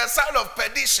 Judas is a son of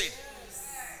perdition.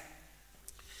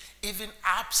 Even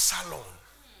Absalom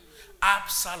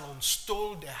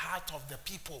stole the heart of the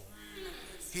people,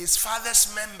 his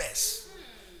father's members.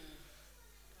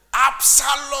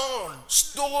 Absalom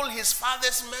stole his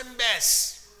father's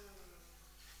members,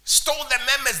 stole the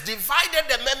members, divided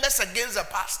the members against the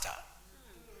pastor.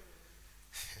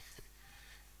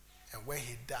 And when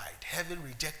he died, heaven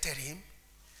rejected him,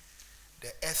 the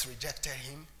earth rejected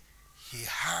him. He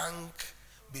hung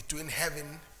between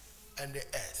heaven and the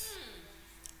earth.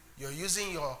 You're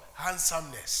using your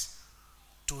handsomeness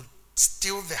to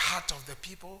steal the heart of the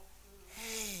people.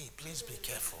 Hey, please be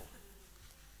careful.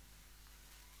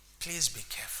 Please be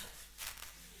careful.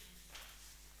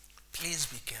 Please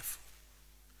be careful.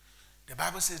 The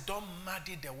Bible says, don't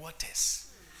muddy the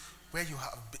waters where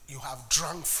you have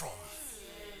drunk from.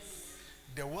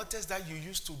 The waters that you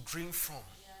used to drink from.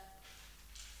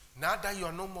 Now that you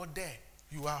are no more there,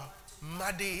 you are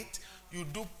muddy it. You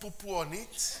do poo-poo on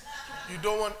it. You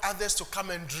don't want others to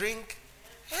come and drink.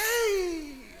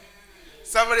 Hey!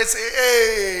 Somebody say,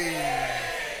 hey!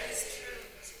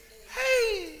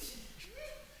 Hey!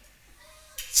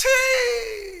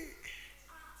 Hey!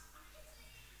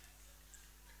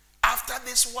 After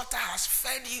this water has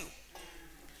fed you,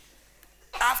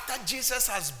 after Jesus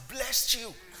has blessed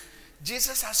you,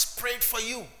 Jesus has prayed for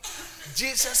you,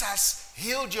 Jesus has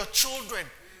healed your children,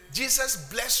 Jesus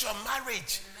blessed your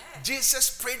marriage, Jesus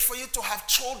prayed for you to have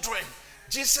children,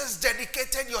 Jesus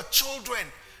dedicated your children.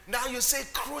 Now you say,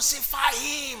 crucify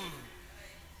him.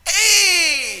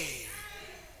 Hey!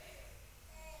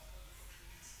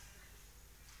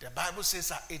 The Bible says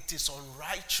that it is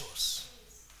unrighteous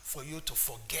for you to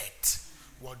forget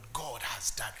what God has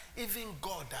done. Even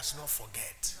God does not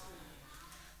forget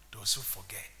those who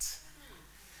forget.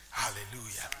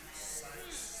 Hallelujah.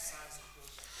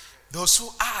 Those who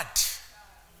add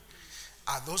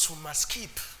are those who must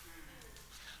keep.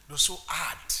 Those who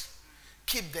add,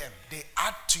 keep them. They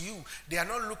add to you. They are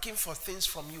not looking for things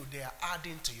from you. They are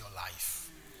adding to your life.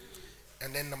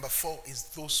 And then number 4 is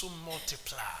those who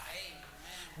multiply.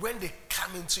 When they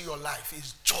come into your life,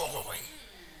 is joy.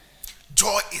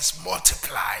 Joy is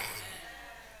multiplying.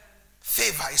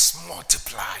 Favor is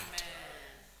multiplied.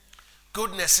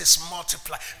 Goodness is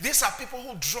multiplied. These are people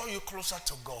who draw you closer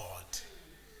to God.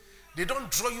 They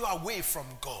don't draw you away from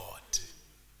God.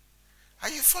 Are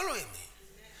you following me?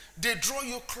 They draw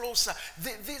you closer.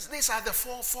 These are the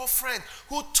four friends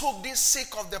who took this sick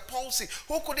of the palsy,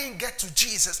 who couldn't get to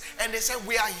Jesus. And they said,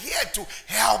 we are here to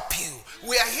help you.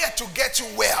 We are here to get you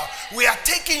well. We are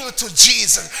taking you to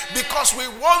Jesus because we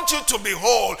want you to be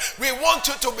whole. We want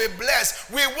you to be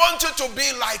blessed. We want you to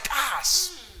be like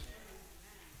us.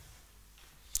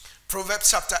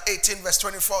 Proverbs chapter 18 verse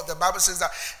 24, the Bible says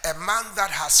that a man that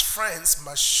has friends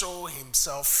must show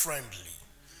himself friendly.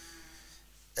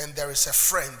 And there is a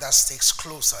friend that sticks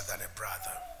closer than a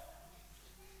brother.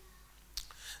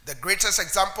 The greatest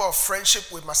example of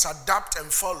friendship we must adapt and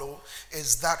follow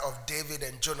is that of David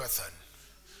and Jonathan.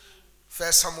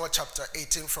 1 Samuel chapter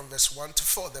 18 from verse 1 to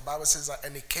 4, the Bible says that,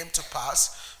 and it came to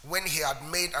pass, when he had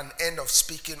made an end of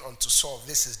speaking unto Saul,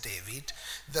 this is David,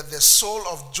 that the soul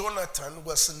of Jonathan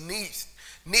was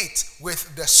knit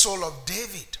with the soul of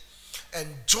David. And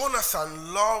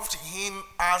Jonathan loved him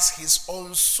as his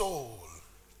own soul.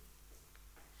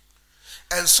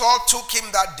 And Saul took him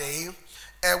that day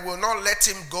and will not let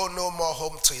him go no more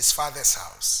home to his father's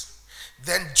house.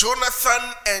 Then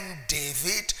Jonathan and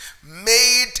David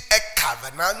made a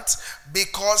covenant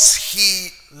because he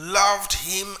loved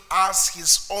him as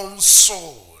his own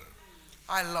soul.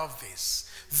 I love this.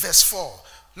 Verse 4.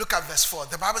 Look at verse 4.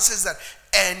 The Bible says that,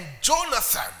 and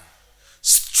Jonathan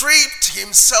stripped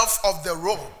himself of the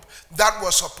robe that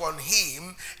was upon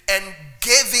him and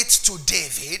gave it to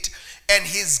David, and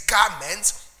his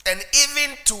garments, and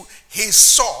even to his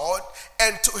sword,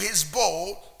 and to his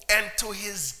bow, and to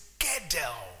his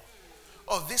girdle.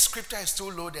 Oh, this scripture is too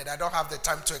loaded. I don't have the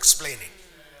time to explain it.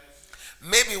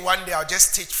 Maybe one day I'll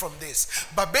just teach from this.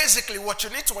 But basically what you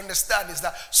need to understand is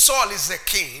that Saul is the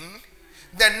king.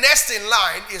 The next in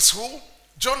line is who?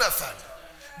 Jonathan.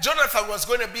 Jonathan was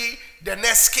going to be the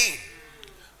next king.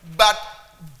 But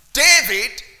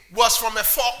David was from a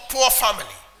poor family.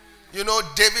 You know,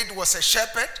 David was a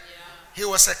shepherd. He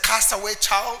was a castaway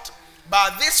child.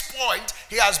 But at this point,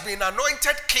 he has been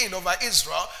anointed king over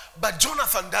Israel. But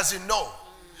Jonathan doesn't know.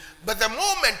 But the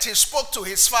moment he spoke to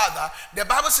his father, the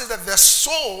Bible says that the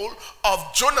soul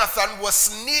of Jonathan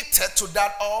was knitted to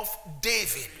that of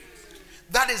David.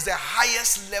 That is the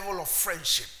highest level of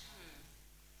friendship.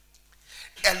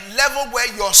 A level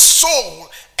where your soul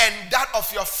and that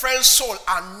of your friend's soul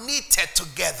are knitted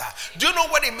together. Do you know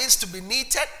what it means to be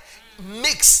knitted?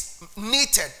 Mixed,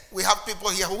 knitted. We have people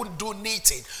here who do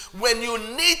knitting. When you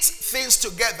knit things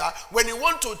together, when you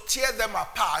want to tear them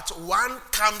apart, one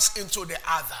comes into the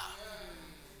other.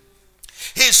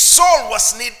 His soul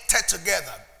was knitted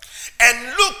together.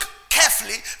 And look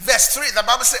carefully, verse 3, the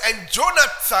Bible says, and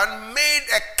Jonathan made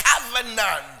a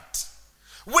covenant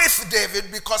with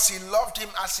David because he loved him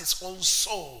as his own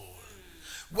soul.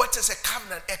 What is a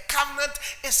covenant? A covenant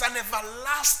is an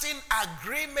everlasting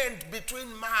agreement between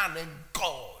man and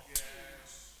God.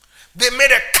 Yes. They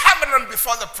made a covenant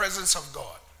before the presence of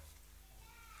God.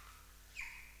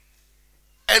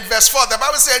 And verse 4, the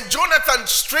Bible says, Jonathan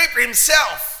stripped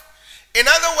himself. In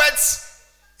other words,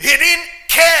 he didn't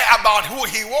care about who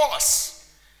he was.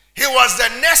 He was the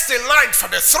next in line for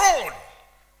the throne.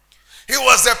 He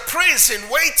was the prince in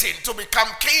waiting to become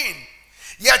king.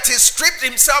 Yet he stripped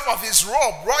himself of his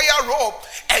robe, royal robe,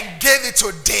 and gave it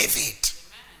to David.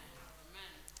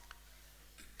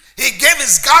 He gave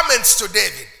his garments to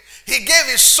David. He gave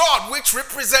his sword, which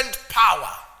represents power,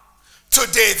 to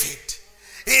David.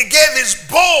 He gave his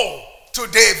bow to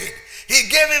David. He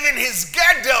gave even his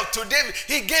girdle to David.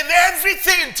 He gave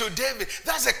everything to David.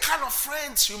 That's the kind of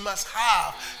friends you must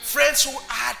have. Friends who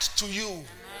add to you.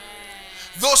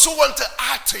 Those who want to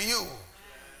add to you.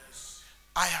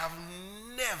 I have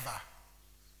never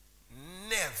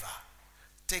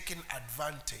taken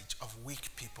advantage of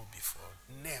weak people before.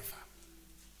 Never.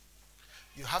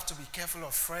 You have to be careful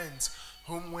of friends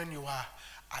whom when you are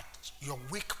at your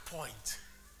weak point,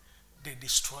 they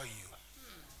destroy you.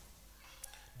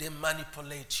 They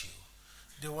manipulate you.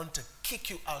 They want to kick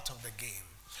you out of the game.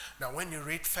 Now when you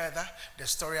read further, the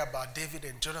story about David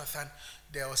and Jonathan,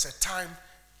 there was a time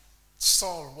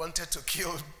Saul wanted to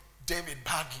kill David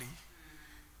badly.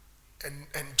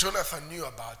 And Jonathan knew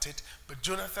about it. But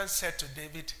Jonathan said to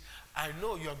David, I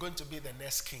know you're going to be the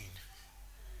next king.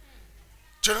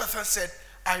 Jonathan said,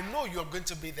 I know you're going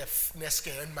to be the next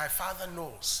king. And my father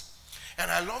knows.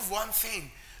 And I love one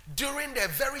thing. During the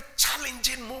very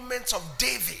challenging moments of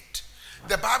David,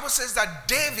 the Bible says that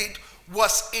David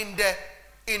was in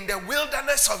the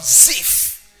wilderness of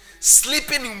Ziph,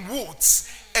 sleeping in woods.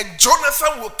 And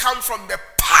Jonathan will come from the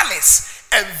palace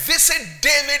and visit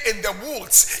David in the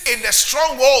woods, in the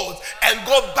stronghold, and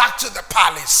go back to the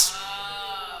palace.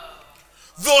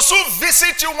 Those who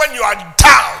visit you when you are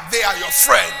down, they are your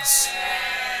friends.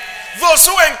 Those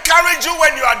who encourage you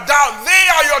when you are down, they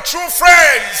are your true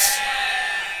friends.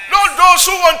 Not those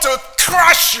who want to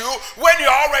crush you when you're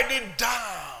already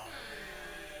down.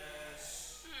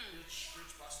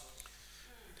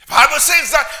 The Bible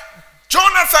says that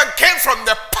Jonathan came from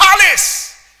the palace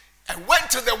and went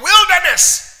to the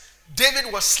wilderness.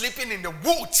 David was sleeping in the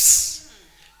woods.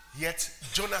 Yet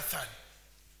Jonathan,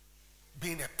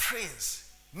 being a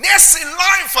prince, next in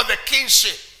line for the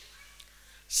kingship,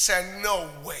 said, no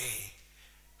way.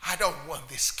 I don't want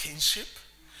this kingship.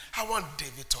 I want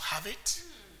David to have it.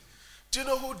 Do you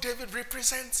know who David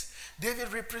represents?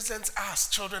 David represents us,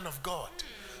 children of God.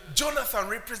 Jonathan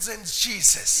represents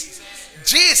Jesus.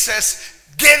 Jesus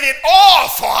gave it all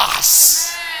for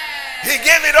us. He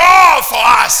gave it all for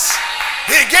us.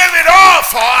 He gave it all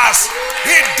for us.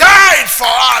 He died for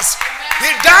us.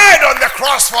 He died on the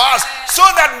cross for us so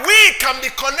that we can be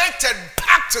connected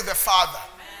back to the Father.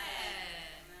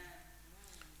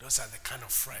 Those are the kind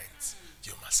of friends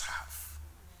you must have.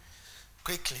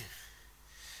 Quickly,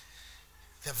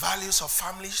 the values of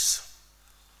families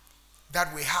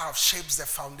that we have shapes the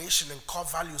foundation and core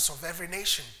values of every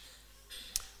nation,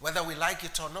 whether we like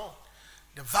it or not.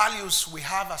 The values we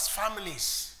have as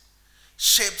families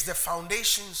shapes the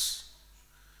foundations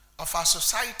of our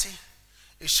society.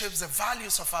 It shapes the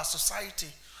values of our society.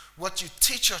 What you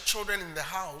teach your children in the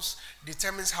house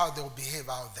determines how they'll behave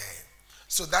out there.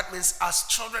 So that means as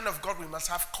children of God, we must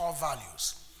have core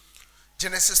values.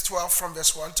 Genesis 12 from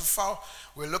verse 1 to 4,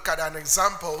 we'll look at an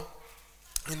example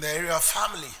in the area of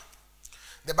family.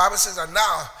 The Bible says that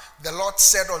now the Lord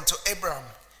said unto Abraham,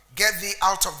 get thee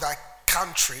out of thy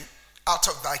country, out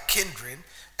of thy kindred,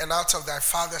 and out of thy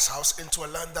father's house into a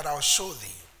land that I will show thee.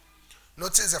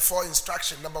 Notice the 4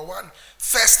 instructions. Number 1,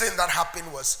 first thing that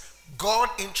happened was God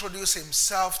introduced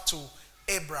himself to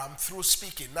Abraham through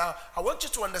speaking. Now, I want you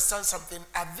to understand something.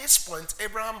 At this point,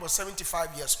 Abraham was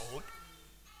 75 years old.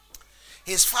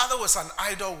 His father was an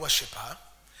idol worshiper.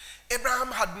 Abraham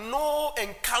had no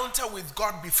encounter with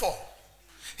God before.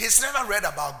 He's never read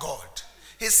about God.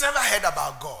 He's never heard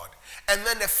about God. And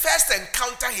then the first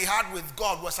encounter he had with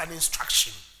God was an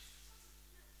instruction,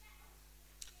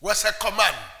 was a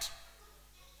command.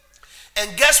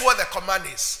 And guess what the command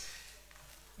is?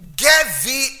 Get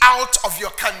thee out of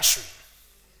your country.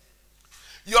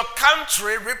 Your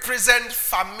country represents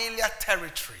familiar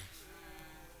territory.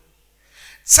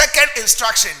 Second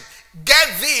instruction, get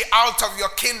thee out of your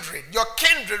kindred. Your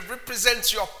kindred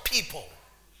represents your people.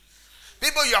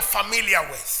 People you're familiar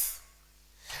with.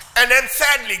 And then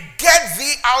thirdly, get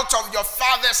thee out of your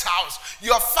father's house.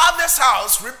 Your father's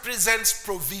house represents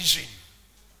provision.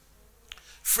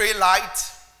 Free light,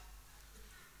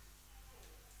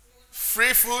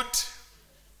 free food,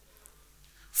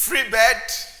 free bed,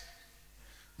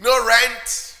 no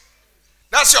rent.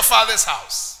 That's your father's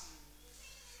house.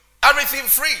 Everything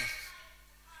free.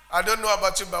 I don't know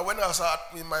about you, but when I was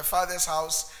in my father's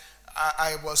house,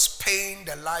 I was paying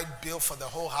the light bill for the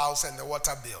whole house and the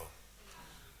water bill.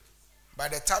 By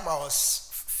the time I was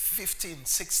 15,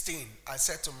 16, I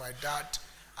said to my dad,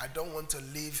 I don't want to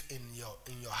live in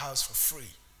your house for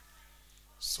free.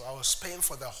 So I was paying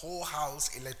for the whole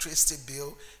house, electricity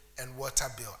bill and water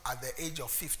bill at the age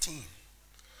of 15.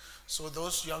 So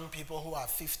those young people who are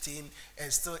 15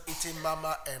 and still eating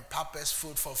mama and papa's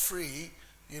food for free,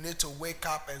 you need to wake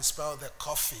up and smell the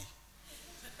coffee.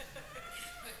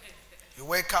 You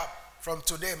wake up, from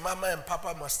today, mama and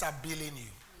papa must start billing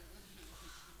you.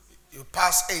 You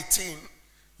pass 18,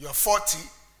 you're 40,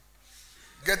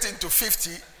 getting to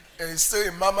 50, and you're still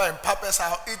in mama and papa's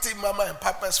house, eating mama and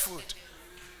papa's food.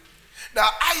 Now,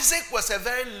 Isaac was a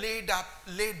very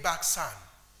laid back son.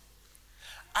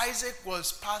 Isaac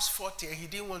was past 40 and he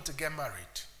didn't want to get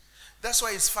married. That's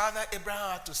why his father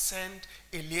Abraham had to send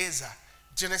Eliezer,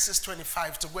 Genesis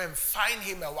 25, to go and find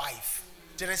him a wife.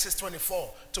 Genesis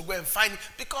 24, to go and find him.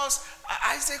 Because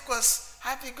Isaac was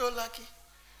happy-go-lucky.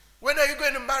 When are you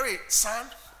going to marry, son?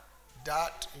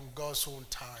 Dad, in God's own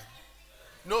time.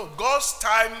 No, God's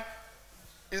time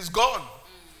is gone.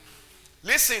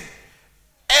 Listen,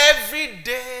 every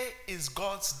day is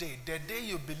God's day. The day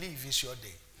you believe is your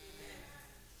day.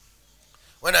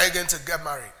 When are you going to get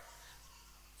married?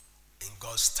 In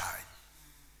God's time.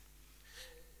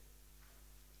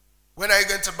 When are you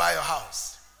going to buy your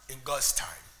house? In God's time.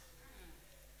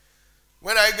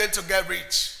 When are you going to get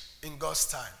rich? In God's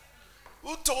time.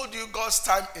 Who told you God's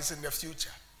time is in the future?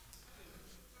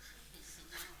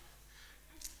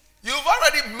 You've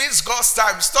already missed God's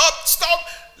time. Stop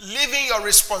leaving your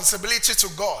responsibility to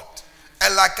God.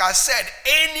 And like I said,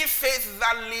 any faith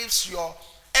that leaves your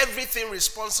everything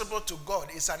responsible to God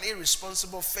is an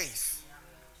irresponsible faith.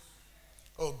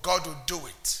 Oh, God will do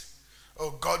it.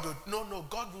 Oh, God will. No,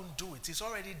 God won't do it. He's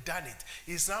already done it.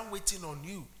 He's now waiting on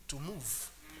you to move.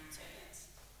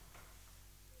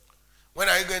 When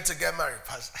are you going to get married,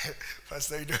 Pastor?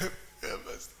 Pastor, you know,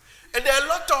 and there are a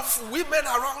lot of women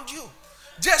around you.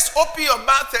 Just open your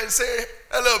mouth and say,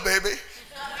 hello, baby.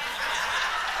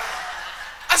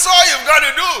 That's all you've got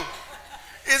to do.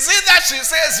 Is it that she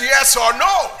says yes or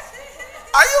no?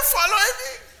 Are you following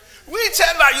me?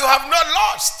 Whichever you have not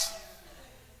lost.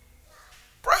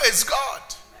 Praise God.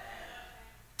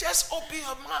 Just open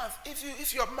your mouth.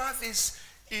 If your mouth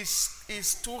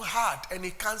is too hard and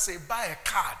it can't say, buy a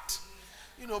card.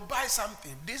 Buy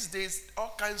something. These days,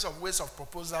 all kinds of ways of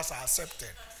proposals are accepted.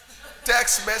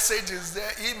 Text message is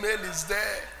there, email is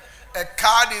there, a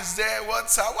card is there,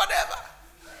 WhatsApp, whatever.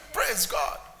 Praise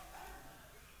God.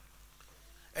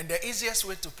 And the easiest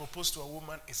way to propose to a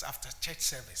woman is after church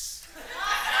service.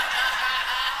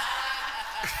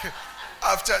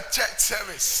 After church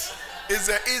service is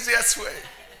the easiest way.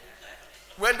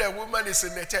 When the woman is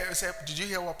in the church, you say, did you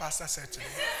hear what Pastor said today?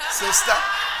 Sister,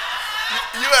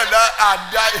 you and I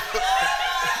are dying.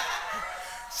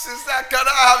 Sister, can I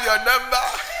have your number?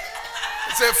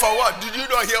 Say, for what? Did you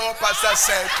not hear what Pastor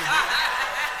said today?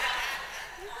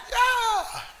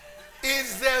 Yeah.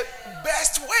 It's the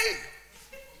best way.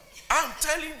 I'm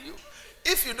telling you.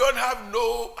 If you don't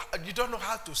know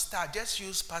how to start, just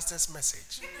use Pastor's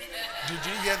message. Did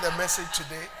you hear the message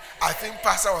today? I think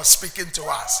Pastor was speaking to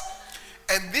us.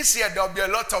 And this year, there'll be a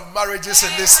lot of marriages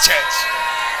in this church.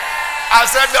 I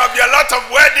said there'll be a lot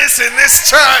of weddings in this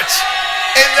church.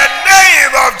 In the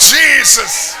name of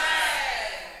Jesus.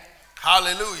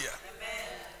 Hallelujah.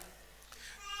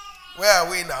 Where are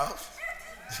we now?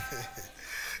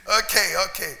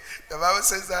 Okay. The Bible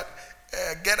says that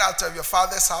get out of your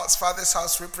father's house. Father's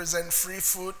house represents free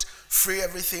food, free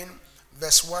everything.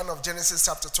 Verse 1 of Genesis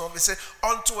chapter 12. It says,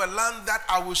 unto a land that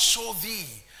I will show thee.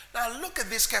 Now look at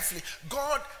this carefully.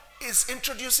 God is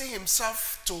introducing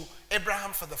himself to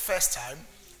Abraham for the first time.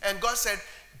 And God said,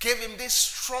 gave him these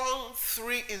strong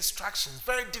 3 instructions,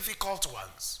 very difficult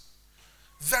ones.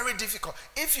 Very difficult.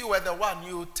 If you were the one,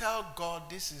 you would tell God,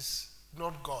 this is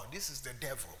not God, this is the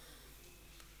devil.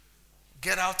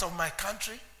 Get out of my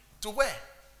country, to where?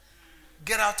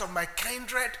 Get out of my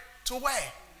kindred, to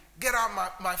where? Get out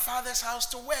of my father's house,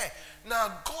 to where?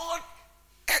 Now God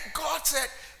said,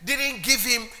 didn't give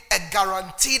him a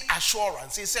guaranteed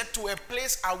assurance. He said, to a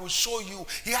place I will show you.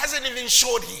 He hasn't even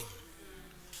showed him.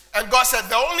 And God said,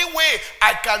 the only way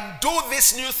I can do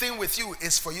this new thing with you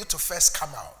is for you to first come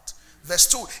out. Verse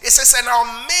 2, it says, and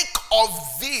I'll make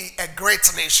of thee a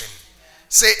great nation.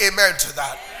 Say amen to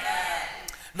that.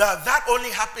 Amen. Now that only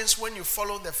happens when you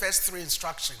follow the first 3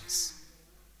 instructions.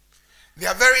 They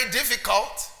are very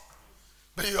difficult,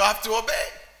 but you have to obey.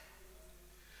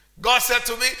 God said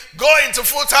to me, go into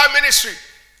full-time ministry.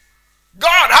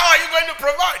 God, how are you going to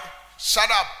provide? Shut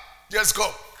up. Just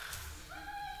go.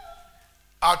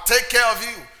 I'll take care of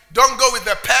you. Don't go with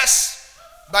the purse,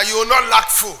 but you will not lack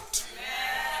food.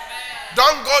 Amen.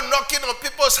 Don't go knocking on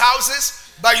people's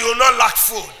houses, but you will not lack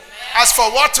food. Amen. As for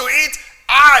what to eat,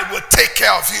 I will take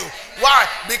care of you. Why?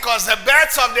 Because the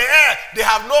birds of the air, they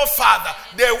have no father.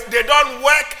 They don't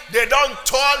work, they don't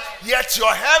toil, yet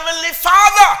your heavenly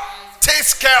Father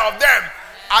takes care of them.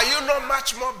 Are you not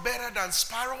much more better than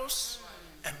sparrows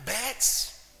and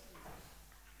birds?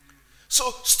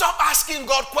 So stop asking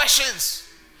God questions.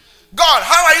 God,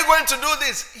 how are you going to do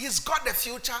this? He's got the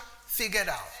future figured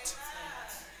out.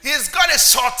 He's got it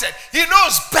sorted. He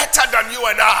knows better than you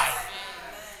and I.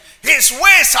 His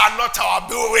ways are not our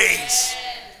ways.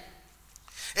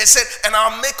 He said, and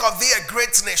I'll make of thee a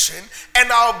great nation,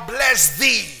 and I'll bless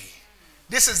thee.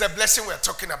 This is the blessing we're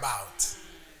talking about.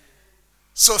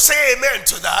 So say amen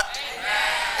to that.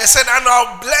 Amen. He said, and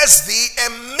I'll bless thee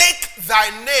and make thy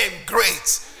name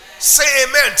great. Say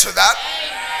amen to that.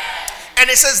 Amen. And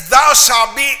it says, thou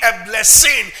shalt be a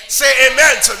blessing. Say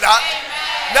amen to that.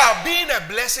 Amen. Now, being a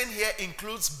blessing here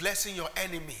includes blessing your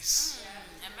enemies.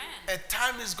 A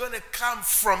time is going to come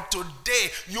from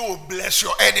today, you will bless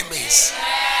your enemies.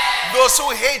 Amen. Those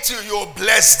who hate you, you will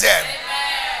bless them.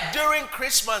 Amen. During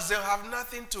Christmas, they'll have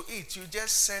nothing to eat. You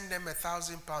just send them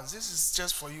 £1,000. This is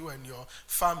just for you and your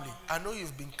family. I know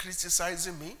you've been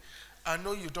criticizing me. I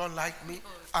know you don't like me.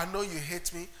 I know you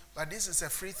hate me. But this is a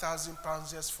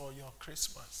 £3,000 just for your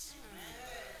Christmas.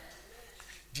 Amen.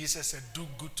 Jesus said, do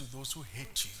good to those who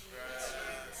hate you.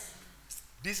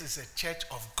 This is a church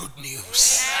of good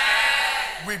news.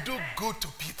 Amen. We do good to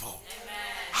people.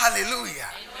 Amen. Hallelujah.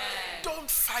 Amen. Don't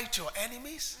fight your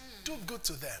enemies. Do good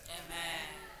to them.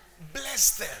 Amen.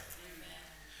 Bless them.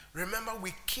 Amen. Remember,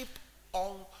 we keep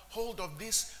on hold of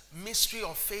this mystery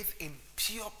of faith in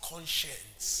pure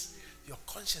conscience. Your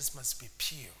conscience must be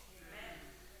pure. Amen.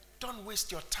 Don't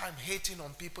waste your time hating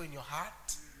on people in your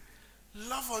heart.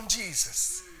 Love on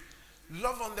Jesus.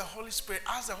 Love on the Holy Spirit.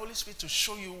 Ask the Holy Spirit to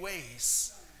show you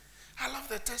ways. I love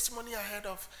the testimony I heard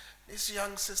of this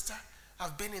young sister.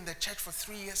 I've been in the church for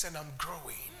 3 years and I'm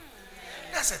growing.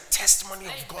 That's a testimony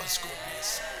of God's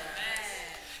goodness.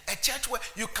 A church where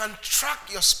you can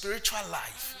track your spiritual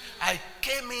life. I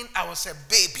came in, I was a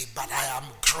baby, but I am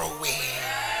growing.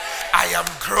 I am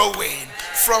growing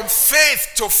from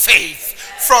faith to faith,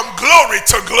 from glory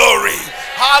to glory.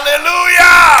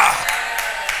 Hallelujah.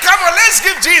 Come on, let's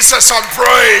give Jesus some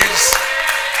praise.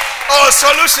 Oh,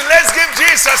 Solution, let's give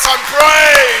Jesus some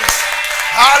praise.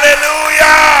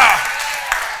 Hallelujah.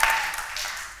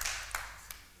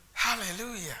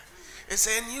 Hallelujah. It's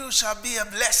saying, you shall be a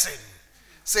blessing.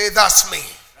 Say, that's me.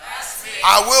 That's me.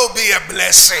 I will be a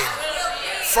blessing.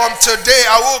 From today,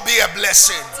 I will be a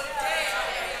blessing.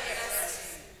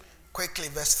 Quickly,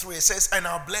 verse 3, it says, and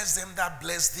I'll bless them that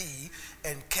bless thee,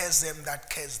 and curse them that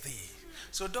curse thee.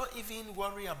 So don't even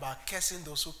worry about cursing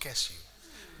those who curse you.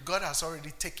 God has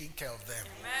already taken care of them.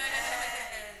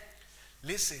 Amen.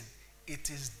 Listen, it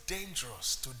is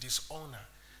dangerous to dishonor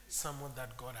someone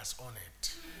that God has honored.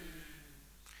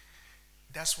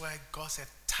 That's why God said,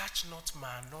 touch not my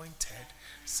anointed.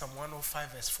 Psalm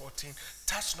 105 verse 14.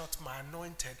 Touch not my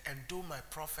anointed and do my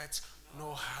prophets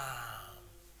no harm.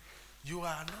 You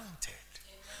are anointed.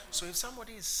 So if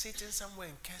somebody is sitting somewhere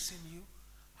and cursing you,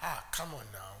 come on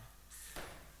now.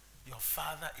 Your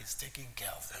Father is taking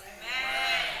care of them.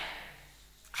 Amen.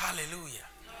 Hallelujah.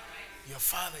 Amen. Your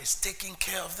Father is taking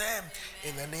care of them.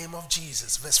 Amen. In the name of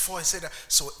Jesus. Verse 4, it said,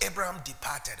 so Abraham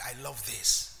departed. I love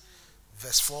this.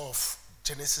 Verse 4 of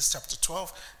Genesis chapter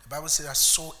 12, the Bible says that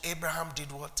so Abraham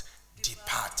did what?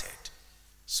 Departed.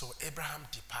 So Abraham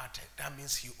departed. That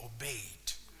means he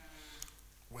obeyed.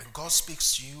 When God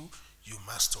speaks to you, you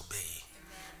must obey.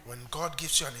 When God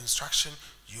gives you an instruction,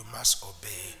 you must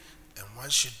obey. And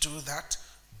once you do that,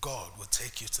 God will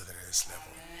take you to the next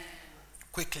level.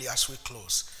 Quickly as we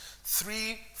close,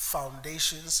 3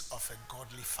 foundations of a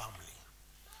godly family,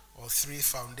 or 3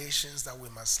 foundations that we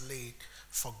must lay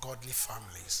for godly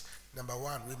families. Number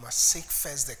 1, we must seek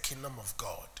first the kingdom of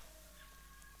God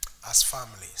as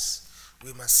families.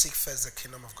 We must seek first the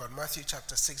kingdom of God. Matthew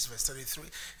chapter 6 verse 33,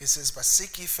 it says, but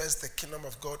seek ye first the kingdom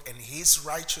of God and his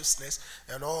righteousness,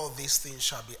 and all these things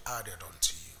shall be added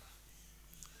unto you.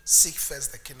 Seek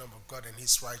first the kingdom of God and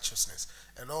his righteousness,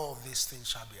 and all these things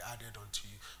shall be added unto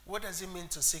you. What does it mean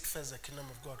to seek first the kingdom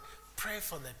of God? Pray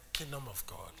for the kingdom of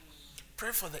God.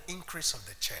 Pray for the increase of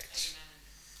the church.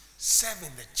 Serve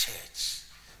in the church.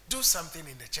 Do something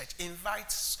in the church.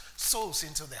 Invite souls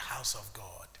into the house of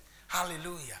God.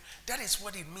 Hallelujah. That is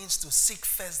what it means to seek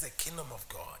first the kingdom of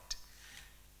God.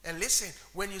 And listen,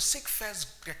 when you seek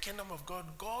first the kingdom of God,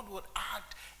 God will add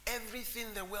everything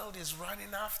the world is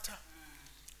running after.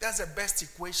 That's the best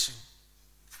equation.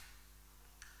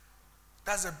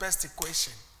 That's the best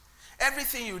equation.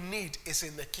 Everything you need is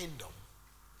in the kingdom.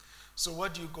 So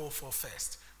what do you go for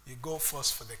first? You go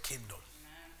first for the kingdom.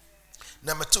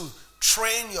 Number 2,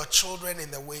 train your children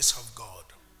in the ways of God.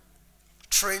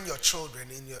 Train your children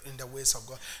in the ways of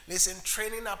God. Listen,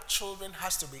 training up children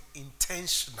has to be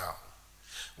intentional.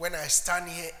 When I stand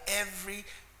here every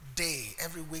day,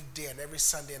 every weekday and every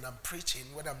Sunday and I'm preaching,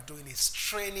 what I'm doing is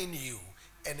training you,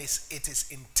 and it is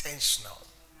intentional.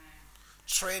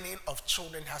 Training of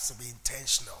children has to be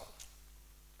intentional.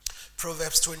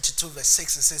 Proverbs 22 verse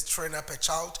 6, it says, train up a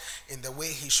child in the way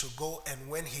he should go, and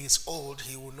when he is old,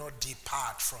 he will not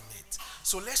depart from it.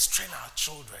 So let's train our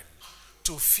children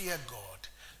to fear God.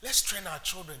 Let's train our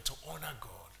children to honor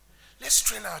God. Let's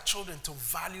train our children to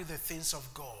value the things of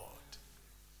God.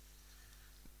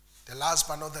 The last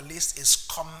but not the least is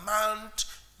command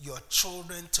your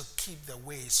children to keep the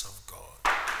ways of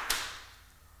God.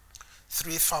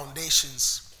 3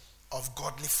 foundations of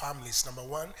godly families. Number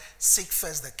 1, seek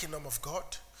first the kingdom of God.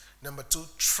 Number 2,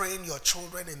 train your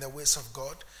children in the ways of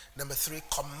God. Number 3,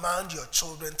 command your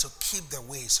children to keep the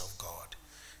ways of God.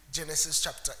 Genesis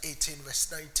chapter 18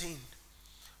 verse 19.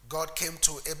 God came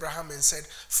to Abraham and said,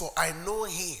 for I know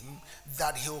him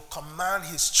that he'll command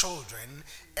his children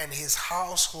and his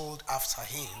household after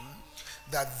him,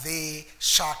 that they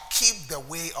shall keep the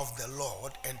way of the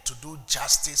Lord and to do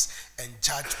justice and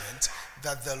judgment,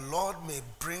 that the Lord may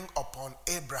bring upon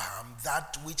Abraham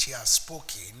that which he has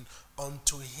spoken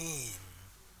unto him.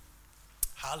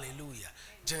 Hallelujah.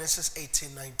 Genesis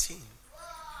 18:19.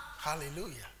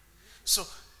 Hallelujah. So,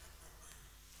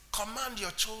 command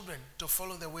your children to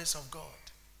follow the ways of God.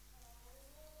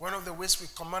 One of the ways we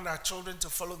command our children to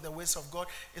follow the ways of God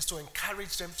is to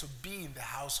encourage them to be in the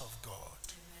house of God.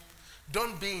 Amen.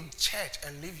 Don't be in church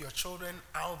and leave your children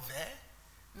out there.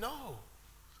 No,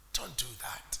 don't do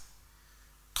that.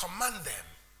 Command them.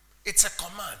 It's a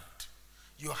command.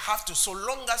 You have to, so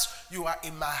long as you are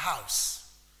in my house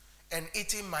and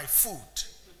eating my food,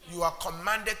 you are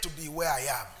commanded to be where I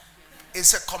am.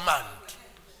 It's a command.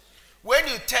 When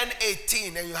you turn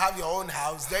 18 and you have your own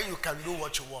house, then you can do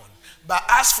what you want. But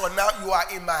as for now, you are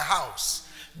in my house.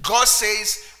 God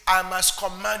says, I must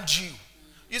command you.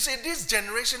 You see, this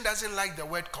generation doesn't like the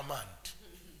word command.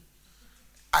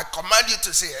 I command you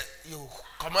to sit. You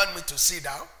command me to sit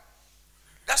down.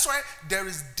 That's why there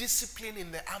is discipline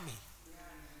in the army.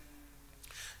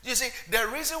 You see, the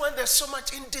reason why there's so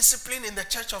much indiscipline in the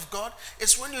church of God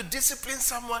is when you discipline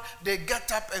someone, they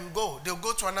get up and go. They'll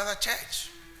go to another church.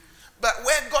 But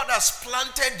where God has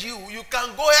planted you, you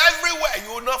can go everywhere.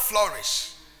 You will not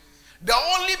flourish. The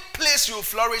only place you will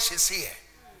flourish is here.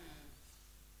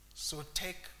 So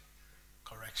take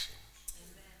correction.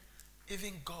 Amen.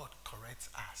 Even God corrects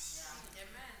us. Yeah.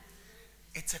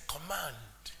 It's a command.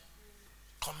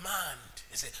 Command.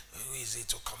 He said, who is it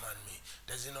to command me?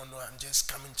 Does he not know I'm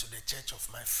just coming to the church of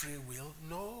my free will?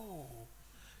 No.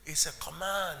 It's a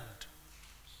command.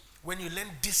 When you learn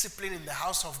discipline in the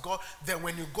house of God, then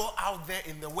when you go out there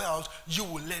in the world, you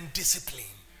will learn discipline.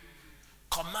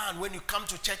 Command. When you come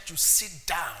to church, you sit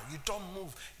down. You don't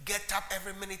move. Get up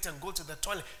every minute and go to the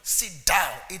toilet. Sit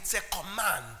down. It's a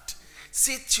command.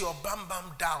 Sit your bum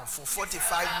down for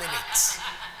 45 minutes.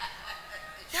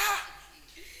 Yeah.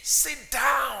 Sit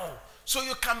down so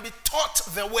you can be taught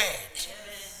the word.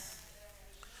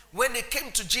 When they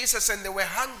came to Jesus and they were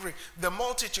hungry, the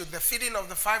multitude, the feeding of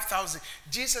the 5,000,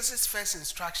 Jesus' first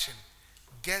instruction,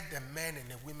 get the men and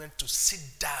the women to sit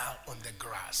down on the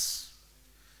grass.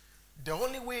 The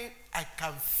only way I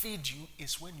can feed you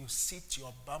is when you sit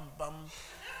your bum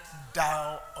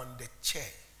down on the chair.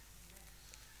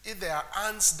 If there are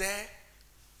ants there,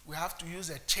 we have to use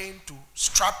a chain to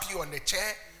strap you on the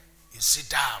chair. You sit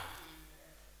down.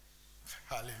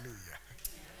 Hallelujah.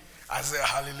 I say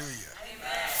hallelujah.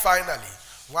 Amen. Finally,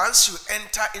 once you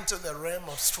enter into the realm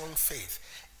of strong faith,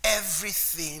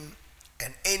 everything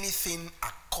and anything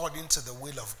according to the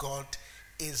will of God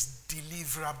is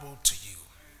deliverable to you.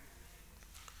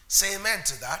 Say amen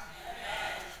to that.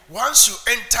 Amen. Once you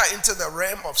enter into the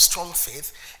realm of strong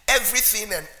faith,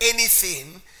 everything and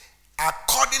anything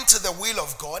according to the will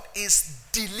of God is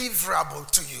deliverable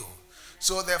to you.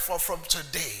 So therefore, from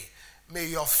today, may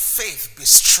your faith be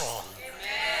strong.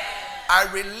 Amen.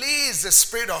 I release the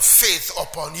spirit of faith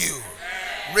upon you.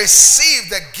 Amen. Receive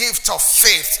the gift of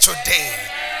faith today.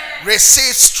 Amen.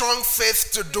 Receive strong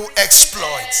faith to do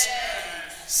exploits. Amen.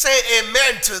 Say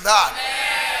amen to that.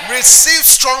 Amen. Receive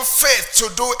strong faith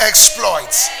to do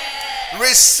exploits. Amen.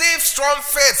 Receive strong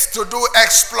faith to do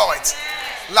exploits.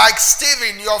 Amen. Like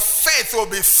Stephen, your faith will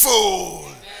be full.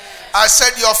 Amen. I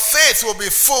said your faith will be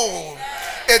full. Amen.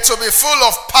 It will be full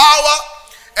of power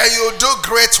and you'll do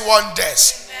great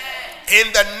wonders. In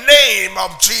the name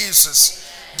of Jesus.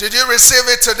 Did you receive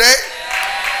it today?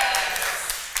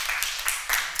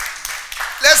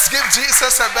 Let's give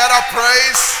Jesus a better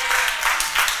praise.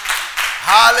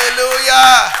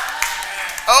 Hallelujah.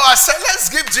 Oh, I said let's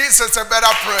give Jesus a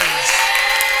better praise.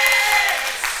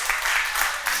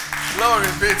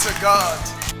 Glory be to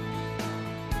God.